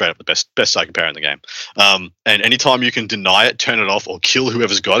is straight up the best psychic power in the game. And anytime you can deny it, turn it off, or kill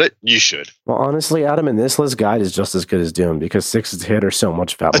whoever's got it, you should. Well, honestly, Adam, in this list, Guide is just as good as Doom because 6's hit are so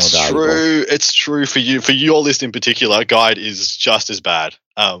much more valuable. It's true for you. For your list in particular, Guide is just as bad.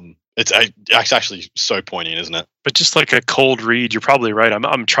 It's actually so poignant, isn't it? But just like a cold read, you're probably right.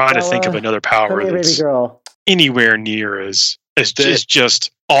 I'm trying to think of another power that's anywhere near as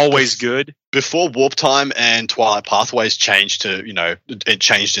just always good. Before Warp Time and Twilight Pathways changed to, it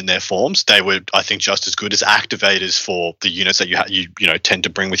changed in their forms, they were, I think, just as good as activators for the units that you tend to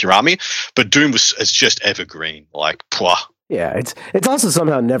bring with your army. But Doom is just evergreen, like, pwah. Yeah, it's also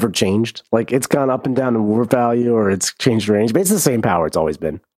somehow never changed. Like, it's gone up and down in warp value or it's changed range, but it's the same power it's always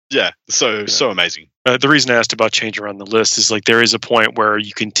been. Yeah, so amazing. The reason I asked about changing around the list is like there is a point where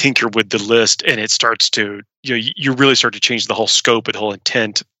you can tinker with the list and it starts to, you really start to change the whole scope, the whole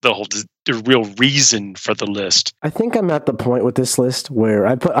intent, the real reason for the list. I think I'm at the point with this list where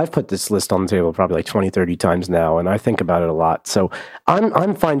I've put this list on the table probably like 20, 30 times now, and I think about it a lot. So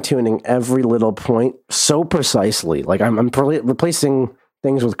I'm fine tuning every little point so precisely. Like I'm replacing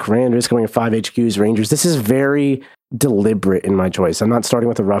things with commanders, going to 5 HQs, Rangers. This is very deliberate in my choice. I'm not starting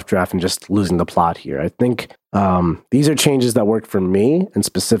with a rough draft and just losing the plot here. I think these are changes that work for me, and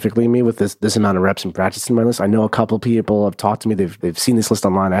specifically me with this amount of reps and practice in my list. I know a couple people have talked to me. They've seen this list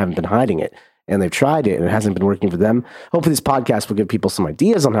online. I haven't been hiding it, and they've tried it, and it hasn't been working for them. Hopefully this podcast will give people some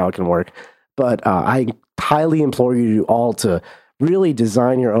ideas on how it can work, but I highly implore you all to really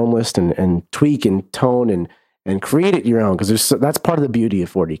design your own list and tweak and tone and create it your own, because that's part of the beauty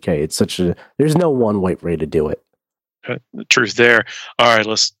of 40K. There's no one way to do it. The truth there. All right,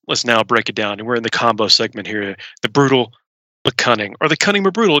 let's now break it down. And we're in the combo segment here. The brutal, the cunning, or the cunning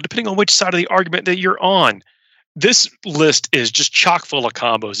or brutal, depending on which side of the argument that you're on. This list is just chock full of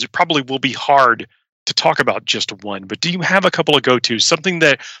combos. It probably will be hard to talk about just one, but do you have a couple of go-tos, something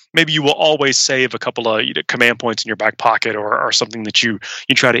that maybe you will always save a couple of command points in your back pocket, or something that you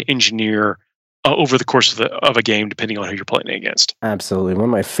try to engineer over the course of a game, depending on who you're playing against? Absolutely. One of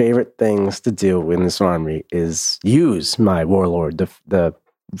my favorite things to do in this army is use my Warlord, the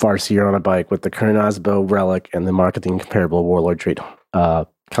Varseer on a bike with the Kernazbo Relic and the marketing comparable Warlord trait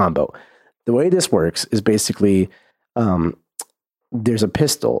combo. The way this works is basically there's a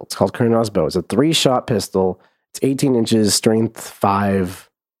pistol. It's called Kernazbo. It's a 3-shot pistol. It's 18 inches, strength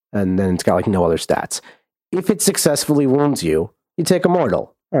 5, and then it's got like no other stats. If it successfully wounds you, you take a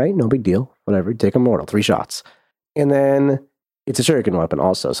mortal. All right, no big deal. Whatever, take a mortal, 3 shots. And then it's a shuriken weapon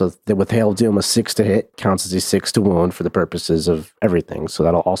also. So with Hail of Doom, a 6 to hit counts as a 6 to wound for the purposes of everything. So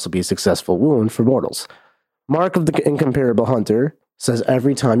that'll also be a successful wound for mortals. Mark of the Incomparable Hunter says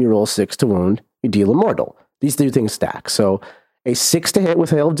every time you roll 6 to wound, you deal a mortal. These 2 things stack. So a 6 to hit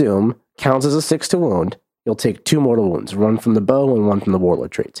with Hail of Doom counts as a 6 to wound. You'll take 2 mortal wounds, 1 from the bow and 1 from the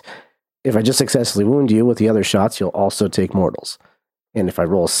Warlord trait. If I just successfully wound you with the other shots, you'll also take mortals. And if I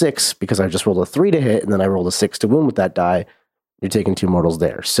roll a 6, because I just rolled a 3 to hit, and then I rolled a 6 to wound with that die, you're taking 2 mortals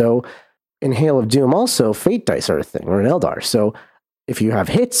there. So in Hail of Doom also, fate dice are a thing, or an Eldar. So if you have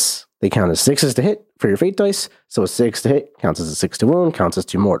hits, they count as 6s to hit for your fate dice. So a 6 to hit counts as a 6 to wound, counts as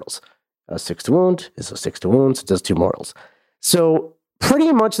 2 mortals. A 6 to wound is a 6 to wound, so it does 2 mortals. So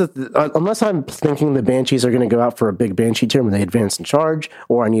pretty much, unless I'm thinking the Banshees are going to go out for a big Banshee turn when they advance and charge,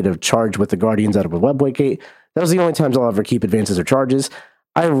 or I need to charge with the Guardians out of a Webway Gate, those are the only times I'll ever keep advances or charges.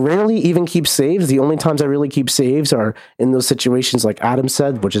 I rarely even keep saves. The only times I really keep saves are in those situations like Adam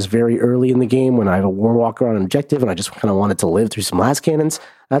said, which is very early in the game when I have a Warwalker on an objective and I just kind of want it to live through some last cannons.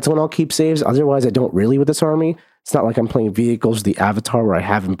 That's when I'll keep saves. Otherwise, I don't really with this army. It's not like I'm playing vehicles, the Avatar, where I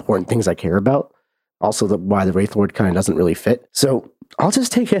have important things I care about. Also, why the Wraith Lord kind of doesn't really fit. So I'll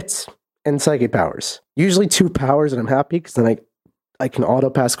just take hits and psychic powers. Usually 2 powers, and I'm happy because then I can auto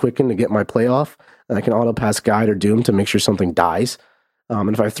pass Quicken to get my play off, and I can auto pass Guide or Doom to make sure something dies.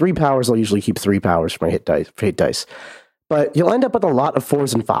 And if I have 3 powers, I'll usually keep 3 powers for my hit dice. But you'll end up with a lot of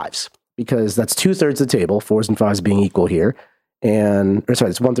 4s and 5s because that's 2/3 of the table, 4s and 5s being equal here.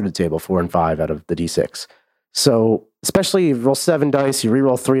 it's 1 through the table, 4 and 5 out of the D6. So especially you roll 7 dice, you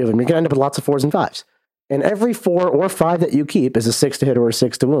reroll 3 of them, you're going to end up with lots of 4s and 5s. And every 4 or 5 that you keep is a 6 to hit or a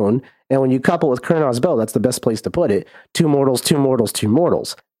 6 to wound. And when you couple with Kernav's Bow, that's the best place to put it. 2 mortals, 2 mortals, 2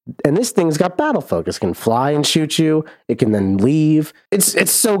 mortals. And this thing's got battle focus. It can fly and shoot you. It can then leave.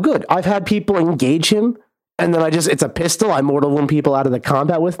 It's so good. I've had people engage him, and then it's a pistol. I mortal wound people out of the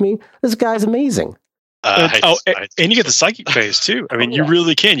combat with me. This guy's amazing. And you get the psychic phase too. I mean, you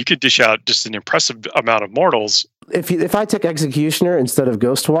really can. You could dish out just an impressive amount of mortals. If I took Executioner instead of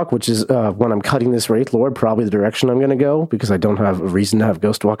Ghost Walk, which is when I'm cutting this Wraith Lord, probably the direction I'm going to go, because I don't have a reason to have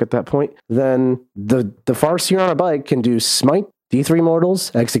Ghost Walk at that point, then the Farseer on a bike can do Smite, D3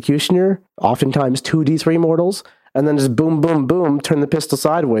 mortals, Executioner, oftentimes 2 D3 mortals, and then just boom, boom, boom, turn the pistol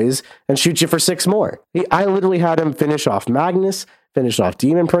sideways and shoot you for 6 more. I literally had him finish off Magnus, finish off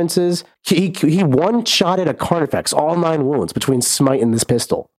Demon Princes. He one-shotted a Carnifex, all 9 wounds between Smite and this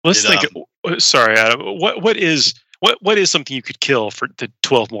pistol. Let's think. Sorry, Adam. What is something you could kill for the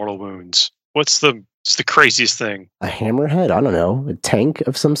 12 mortal wounds? What's the craziest thing? A hammerhead? I don't know. A tank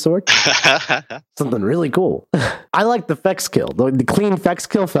of some sort? Something really cool. I like the Fex kill. The clean Fex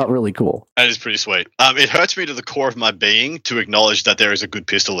kill felt really cool. That is pretty sweet. It hurts me to the core of my being to acknowledge that there is a good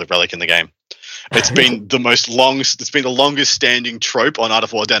pistol relic in the game. It's been the longest standing trope on Art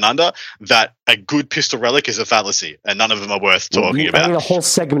of War Down Under that a good pistol relic is a fallacy, and none of them are worth talking about. I need a whole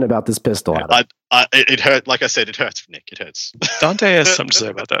segment about this pistol. It hurt. Like I said, it hurts, Nick. It hurts. Dante has something to say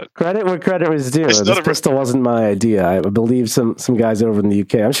about that. Credit where credit was due. This pistol wasn't my idea. I believe some guys over in the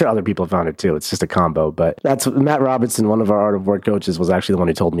UK. I'm sure other people found it too. It's just a combo, but that's Matt Robinson, one of our Art of War coaches, was actually the one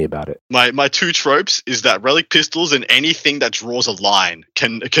who told me about it. My 2 tropes is that relic pistols and anything that draws a line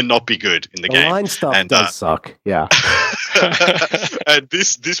cannot be good in the game. Line stuff does suck. Yeah. And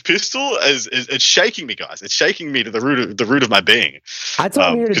this pistol it's shaking me, guys. It's shaking me to the root of my being. That's what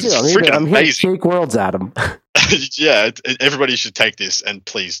I'm here to do. I'm here to shake worlds, Adam. Yeah, everybody should take this, and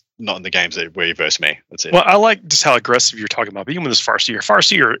please not in the games where you verse me. That's it. Well, I like just how aggressive you're talking about. Even with this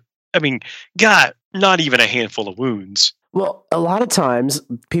Farseer, I mean, got not even a handful of wounds. Well, a lot of times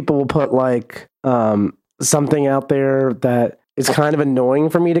people will put something out there that is kind of annoying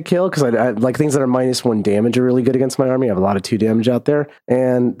for me to kill, because I like things that are -1 damage are really good against my army. I have a lot of 2 damage out there,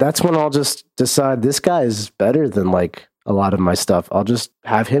 and that's when I'll just decide this guy is better than a lot of my stuff. I'll just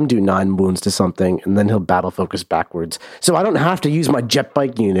have him do 9 wounds to something, and then he'll battle focus backwards. So I don't have to use my jet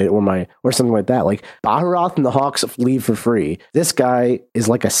bike unit or something like that. Like Baharoth and the Hawks leave for free. This guy is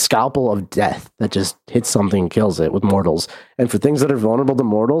like a scalpel of death that just hits something and kills it with mortals. And for things that are vulnerable to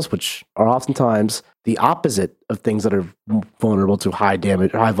mortals, which are oftentimes the opposite of things that are vulnerable to high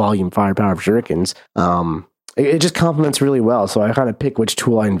damage, high volume firepower of shurikens, it just complements really well. So I kind of pick which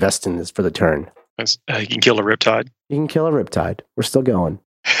tool I invest in this for the turn. You can kill a Riptide. You can kill a Riptide. We're still going.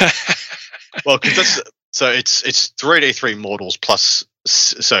 Well, because it's 3d3 mortals plus.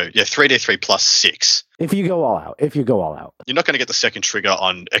 So yeah, 3d3 plus 6. If you go all out. You're not going to get the second trigger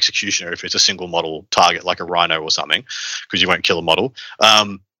on Executioner if it's a single model target like a Rhino or something, because you won't kill a model.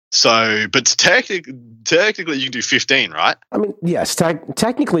 But technically you can do 15, right? I mean, yes.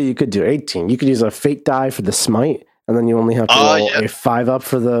 Technically you could do 18. You could use a Fate die for the Smite. And then you only have to roll a 5 up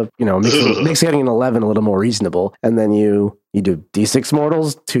for the, makes getting an 11 a little more reasonable. And then you do D6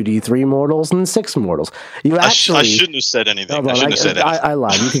 mortals, 2 D3 mortals, and 6 mortals. I shouldn't have said anything. I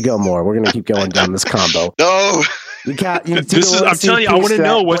lied. You could go more. We're going to keep going down this combo. No. You can't. I'm telling you, I want to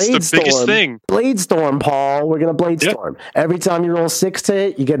know what's the biggest thing. Blade Storm, Paul. We're going to Blade Storm. Every time you roll 6 to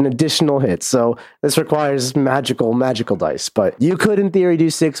hit, you get an additional hit. So this requires magical dice. But you could, in theory,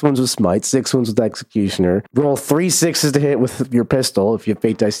 do 6 wounds with Smite, 6 wounds with Executioner, roll 3 6s to hit with your pistol. If you have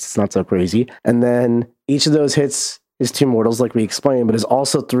Fate dice, it's not so crazy. And then each of those hits is 2 mortals, like we explained, but is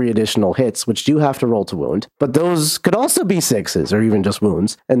also 3 additional hits, which do have to roll to wound. But those could also be 6s, or even just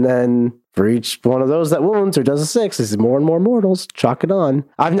wounds. And then for each one of those that wounds or does a 6, is more and more mortals. Chalk it on.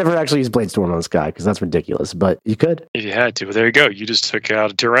 I've never actually used Blade Storm on this guy, because that's ridiculous, but you could. If you had to. Well, there you go. You just took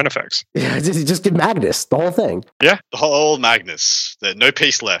out a Tyrannifex. Yeah, just get Magnus, the whole thing. Yeah. The whole Magnus. No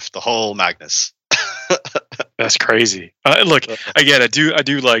piece left. The whole Magnus. That's crazy. Look, again, I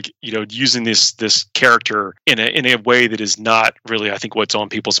do like, using this character in a way that is not really, I think, what's on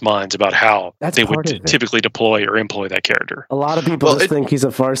people's minds about how they would typically deploy or employ that character. A lot of people think he's a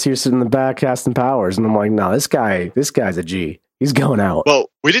Farseer sitting in the back casting powers, and I'm like, no, this guy's a G. He's going out. Well,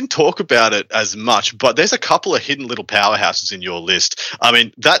 we didn't talk about it as much, but there's a couple of hidden little powerhouses in your list. I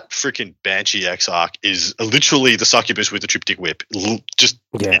mean, that freaking Banshee Exarch is literally the succubus with the triptych whip.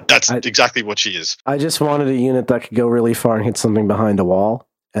 That's exactly what she is. I just wanted a unit that could go really far and hit something behind a wall.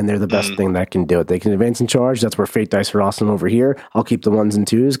 and they're the best thing that can do it. They can advance and charge. That's where Fate Dice are awesome over here. I'll keep the 1s and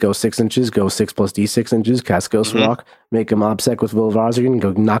 2s, go 6 inches, go 6 plus D6 inches, cast Ghost Rock, make a mob sec with Will of Orzhov,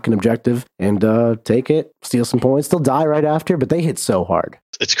 go knock an objective, and take it, steal some points. They'll die right after, but they hit so hard.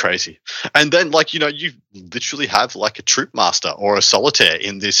 It's crazy. And then, like, you literally have like a Troop Master or a Solitaire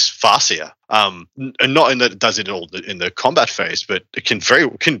in this Farseer. And not in that it does it all in the combat phase, but it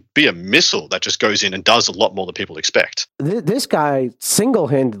can be a missile that just goes in and does a lot more than people expect. This guy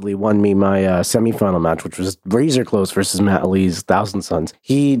single-handedly won me my semifinal match, which was razor close versus Matt Lee's Thousand Sons.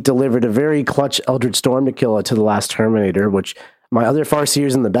 He delivered a very clutch Eldritch Storm to kill it to the last Terminator, which my other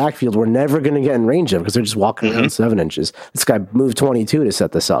Farseers in the backfield were never going to get in range of because they're just walking around 7 inches. This guy moved 22 to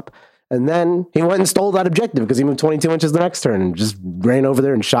set this up. And then he went and stole that objective because he moved 22 inches the next turn and just ran over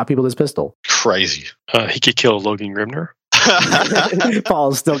there and shot people with his pistol. Crazy. He could kill Logan Grimner.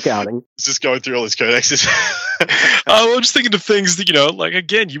 Paul's still counting. It's just going through all his codexes. I'm just thinking of things that, like,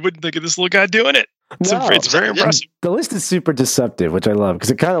 again, you wouldn't think of this little guy doing it. It's very impressive. The list is super deceptive, which I love,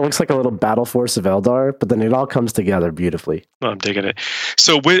 because it kind of looks like a little battle force of Eldar, but then it all comes together beautifully. I'm digging it.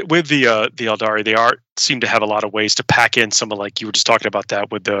 So with the Eldari, they seem to have a lot of ways to pack in some of, like you were just talking about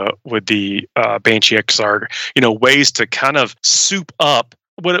that with the Banshee Exarch, ways to kind of soup up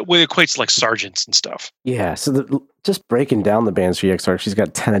what equates to like sergeants and stuff. Yeah, so just breaking down the Banshee Exarch, she's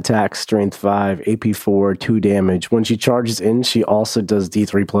got 10 attacks, strength 5, AP 4, 2 damage. When she charges in, she also does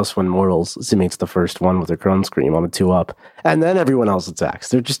D3 plus 1 mortals. She makes the first one with her Crone Scream on a 2-up. And then everyone else attacks.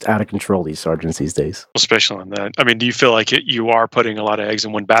 They're just out of control, these sergeants these days. Especially on that. I mean, do you feel like you are putting a lot of eggs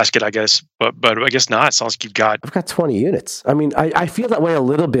in one basket, I guess? But I guess not. It sounds like I've got 20 units. I mean, I feel that way a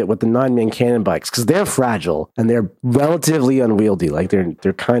little bit with the 9-man cannon bikes, because they're fragile and they're relatively unwieldy. Like,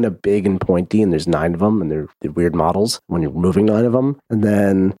 they're kind of big and pointy, and there's 9 of them, and they're weird models when you're moving 9 of them. And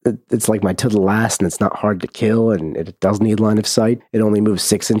then it's like my to the last, and it's not hard to kill, and it does need line of sight. It only moves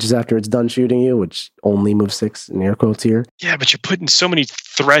 6 inches after it's done shooting you, which only moves 6 in air quotes here. Yeah, but you're putting so many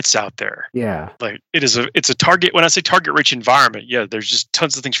threats out there. Yeah. Like, it's a target. When I say target rich environment, yeah, there's just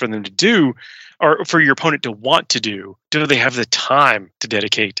tons of things for them to do, or for your opponent to want to do. Do they have the time to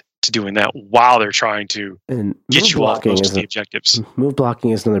dedicate to doing that while they're trying to get you off most of the objectives? Move blocking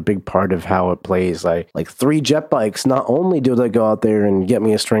is another big part of how it plays. Like 3 jet bikes, not only do they go out there and get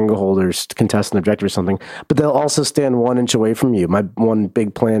me a stranglehold or contest an objective or something, but they'll also stand 1 inch away from you. My one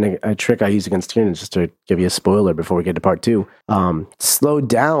big plan, a trick I use against Tyrion, just to give you a spoiler before we get to part 2, slow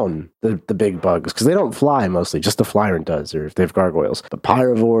down the big bugs, because they don't fly mostly, just the Flyrant does, or if they have gargoyles. But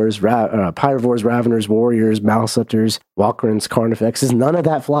Pyrovores, Raveners, Warriors, Maleceptors, Walkerins, Carnifexes, none of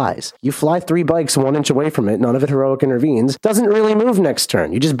that flies. You fly 3 bikes 1 inch away from it, none of it heroic intervenes, doesn't really move next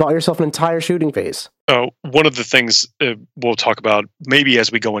turn. You just bought yourself an entire shooting phase. One of the things we'll talk about maybe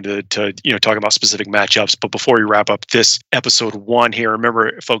as we go into talking about specific matchups, but before we wrap up this episode 1 here,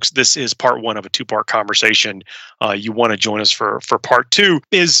 remember, folks, this is part 1 of a 2-part conversation. You want to join us for part 2.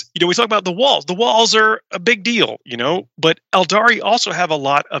 Is we talk about the walls. The walls are a big deal, but Eldari also have a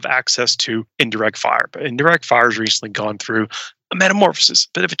lot of access to indirect fire. But indirect fire has recently gone through a metamorphosis, a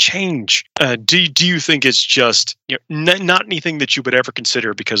bit of a change. Do you think it's just not anything that you would ever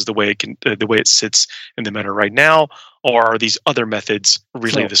consider because of the way it sits in the meta right now, or are these other methods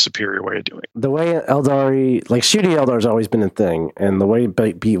really the superior way of doing it? The way Eldari, like shooting Eldar has always been a thing, and the way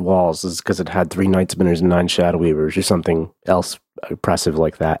it beat walls is because it had 3 Night Spinners and 9 Shadow Weavers or something else oppressive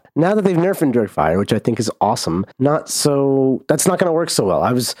like that. Now that they've nerfed indirect fire, which I think is awesome, that's not going to work so well.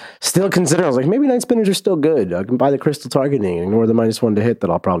 I was still considering, I was like, maybe Night Spinners are still good. I can buy the crystal targeting and ignore the -1 to hit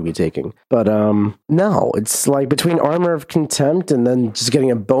that I'll probably be taking. But no, it's like between Armor of Contempt and then just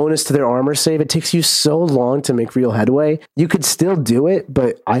getting a bonus to their armor save, it takes you so long to make real headway. You could still do it,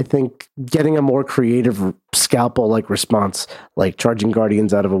 but I think getting a more creative scalpel-like response, like charging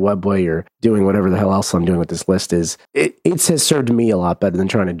Guardians out of a webway or doing whatever the hell else I'm doing with this list it has served me a lot better than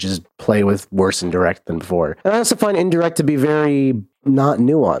trying to just play with worse indirect than before. And I also find indirect to be very not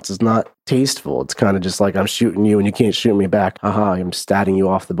nuanced. It's not tasteful. It's kind of just like, I'm shooting you and you can't shoot me back. Haha, I'm statting you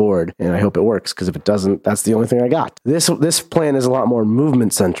off the board, and I hope it works, because if it doesn't, that's the only thing I got. This plan is a lot more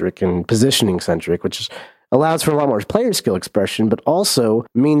movement-centric and positioning-centric, which allows for a lot more player skill expression, but also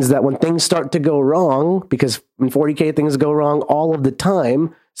means that when things start to go wrong, because in 40k things go wrong all of the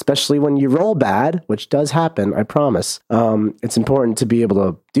time, especially when you roll bad, which does happen, I promise, it's important to be able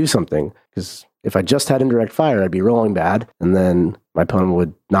to do something, because if I just had indirect fire, I'd be rolling bad, and then my opponent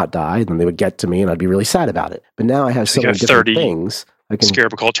would not die, then they would get to me, and I'd be really sad about it. But now I have so many different things.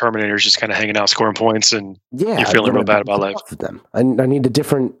 Scarab called Terminators just kind of hanging out, scoring points, and Yeah, you're feeling real bad about life. Them. I need a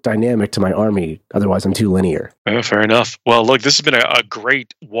different dynamic to my army. Otherwise, I'm too linear. Fair enough. Well, look, this has been a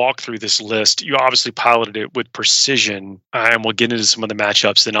great walk through this list. You obviously piloted it with precision, and we'll get into some of the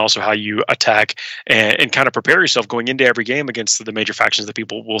matchups and also how you attack and kind of prepare yourself going into every game against the major factions that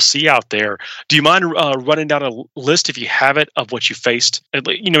people will see out there. Do you mind running down a list, if you have it, of what you faced?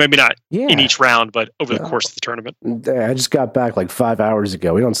 Maybe not in each round, but over the course of the tournament. I just got back like 5 hours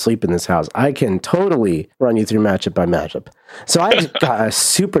ago. We don't sleep in this house. I can totally run you through matchup by matchup. So I just got a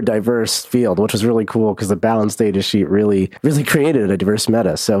super diverse field, which was really cool because the balanced data sheet really created a diverse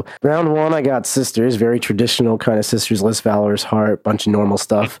meta. So round 1, I got Sisters, very traditional kind of Sisters list, Valorous Heart, bunch of normal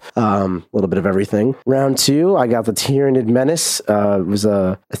stuff, a little bit of everything. Round 2, I got the Tyranid Menace. I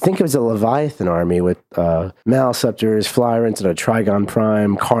think it was a Leviathan army with Maleceptors, Flyrants, and a Trigon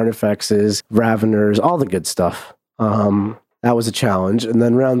Prime, Carnifexes, Raveners, all the good stuff. That was a challenge. And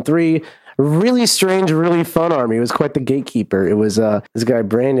then round 3, really strange, really fun army. It was quite the gatekeeper. It was this guy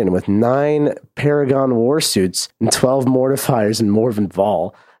Brandon with 9 Paragon Warsuits and 12 Mortifiers and Morven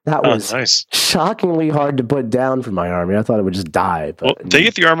Vol. That was nice. Shockingly hard to put down for my army. I thought it would just die. But they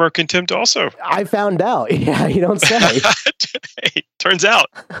get the Armor of Contempt also. I found out. Yeah, you don't say. Hey, turns out.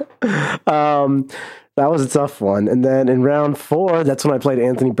 That was a tough one. And then in round 4, that's when I played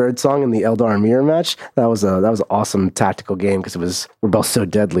Anthony Birdsong in the Eldar mirror match. That was an awesome tactical game because we're both so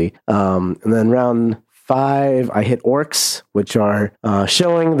deadly. And then round 5, I hit Orcs, which are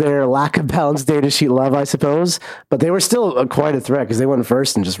showing their lack of balanced data sheet love, I suppose. But they were still quite a threat because they went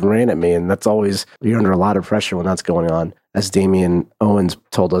first and just ran at me. And that's always, you're under a lot of pressure when that's going on, as Damian Owens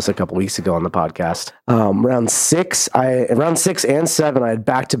told us a couple weeks ago on the podcast. Round 6 and 7, I had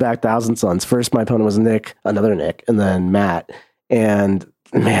back-to-back Thousand Sons. First, my opponent was Nick, another Nick, and then Matt. And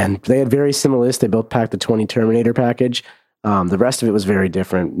man, they had very similar lists. They both packed the 20 Terminator package. The rest of it was very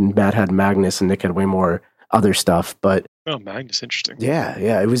different. Matt had Magnus and Nick had way more other stuff, but Magnus, interesting. Yeah,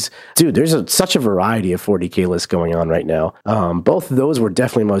 it was, dude, there's such a variety of 40K lists going on right now. Both of those were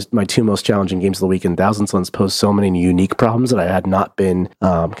definitely my 2 most challenging games of the week, and Thousand Sons posed so many unique problems that I had not been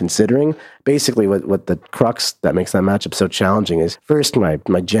considering. Basically, what the crux that makes that matchup so challenging is, first,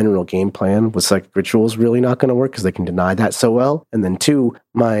 my general game plan with Psychic Rituals really not going to work because they can deny that so well, and then 2,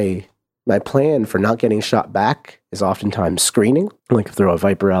 my plan for not getting shot back is oftentimes screening. Like throw a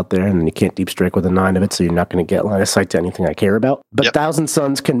Viper out there and then you can't deep strike with a 9 of it, so you're not going to get line of sight to anything I care about. But Thousand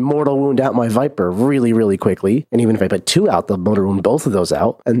Sons can mortal wound out my Viper really, really quickly. And even if I put 2 out, they'll mortal wound both of those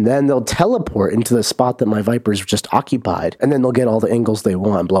out. And then they'll teleport into the spot that my Viper's just occupied. And then they'll get all the angles they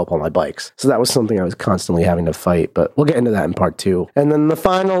want and blow up all my bikes. So that was something I was constantly having to fight. But we'll get into that in part 2. And then the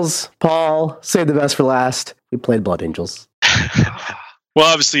finals, Paul, save the best for last. We played Blood Angels. Well,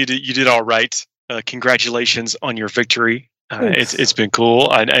 obviously, you did all right. Congratulations on your victory. It's been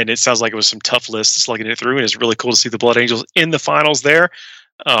cool, and it sounds like it was some tough lists slugging it through, and it's really cool to see the Blood Angels in the finals there,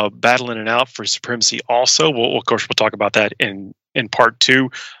 battling it out for supremacy also. Of course, we'll talk about that in part 2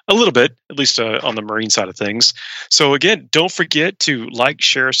 a little bit, at least on the Marine side of things. So again, don't forget to like,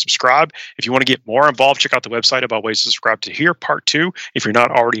 share, subscribe. If you want to get more involved, check out the website about ways to subscribe to hear part 2. If you're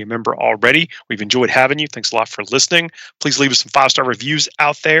not already a member already, we've enjoyed having you. Thanks a lot for listening. Please leave us some 5-star reviews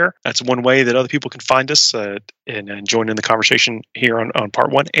out there. That's one way that other people can find us and join in the conversation here on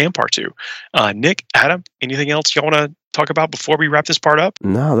part 1 and part 2. Nick, Adam, anything else you want to talk about before we wrap this part up?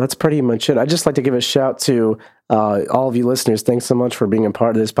 No, that's pretty much it. I'd just like to give a shout to all of you listeners. Thanks so much for being a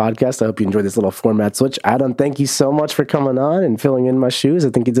part of this podcast. I hope you enjoyed this little format switch. Adam, thank you so much for coming on and filling in my shoes. I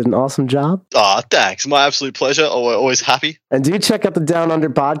think you did an awesome job. Thanks. My absolute pleasure. Always happy. And do check out the Down Under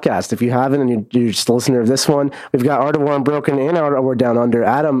podcast. If you haven't and you're just a listener of this one, we've got Art of War Unbroken and Art of War Down Under.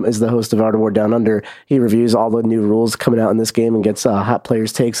 Adam is the host of Art of War Down Under. He reviews all the new rules coming out in this game and gets hot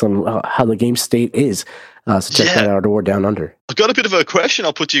players' takes on how the game state is. So check that out, Art of War Down Under. I've got a bit of a question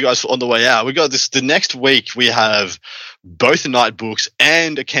I'll put to you guys on the way out. We got this the next week. We have both night books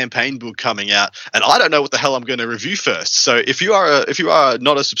and a campaign book coming out, and I don't know what the hell I'm going to review first. So if you are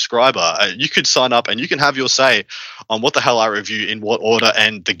not a subscriber, you could sign up and you can have your say on what the hell I review, in what order,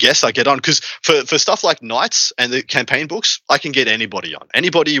 and the guests I get on. Because for stuff like Knights and the campaign books, I can get anybody on.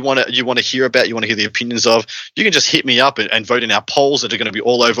 Anybody you want to hear about, you want to hear the opinions of, you can just hit me up and vote in our polls that are going to be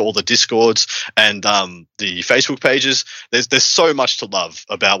all over all the Discords and the Facebook pages. There's so much to love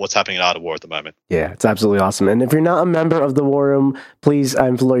about what's happening at Art of War at the moment. Yeah, it's absolutely awesome. And if you're not a member of the War Room, please, I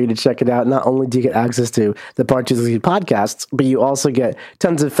implore you to check it out. Not only do you get access to the Part 2 podcasts, but you also get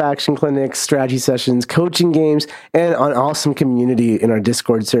tons of faction clinics, strategy sessions, coaching games, and an awesome community in our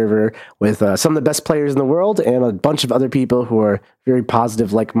Discord server with some of the best players in the world and a bunch of other people who are very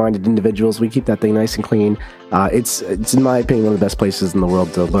positive, like-minded individuals. We keep that thing nice and clean. It's in my opinion, one of the best places in the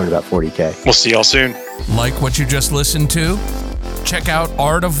world to learn about 40K. We'll see y'all soon. Like what you just listened to? Check out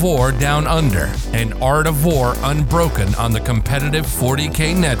Art of War Down Under and Art of War Unbroken on the competitive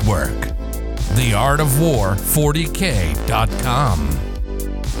 40K network. The Art of War 40K.com.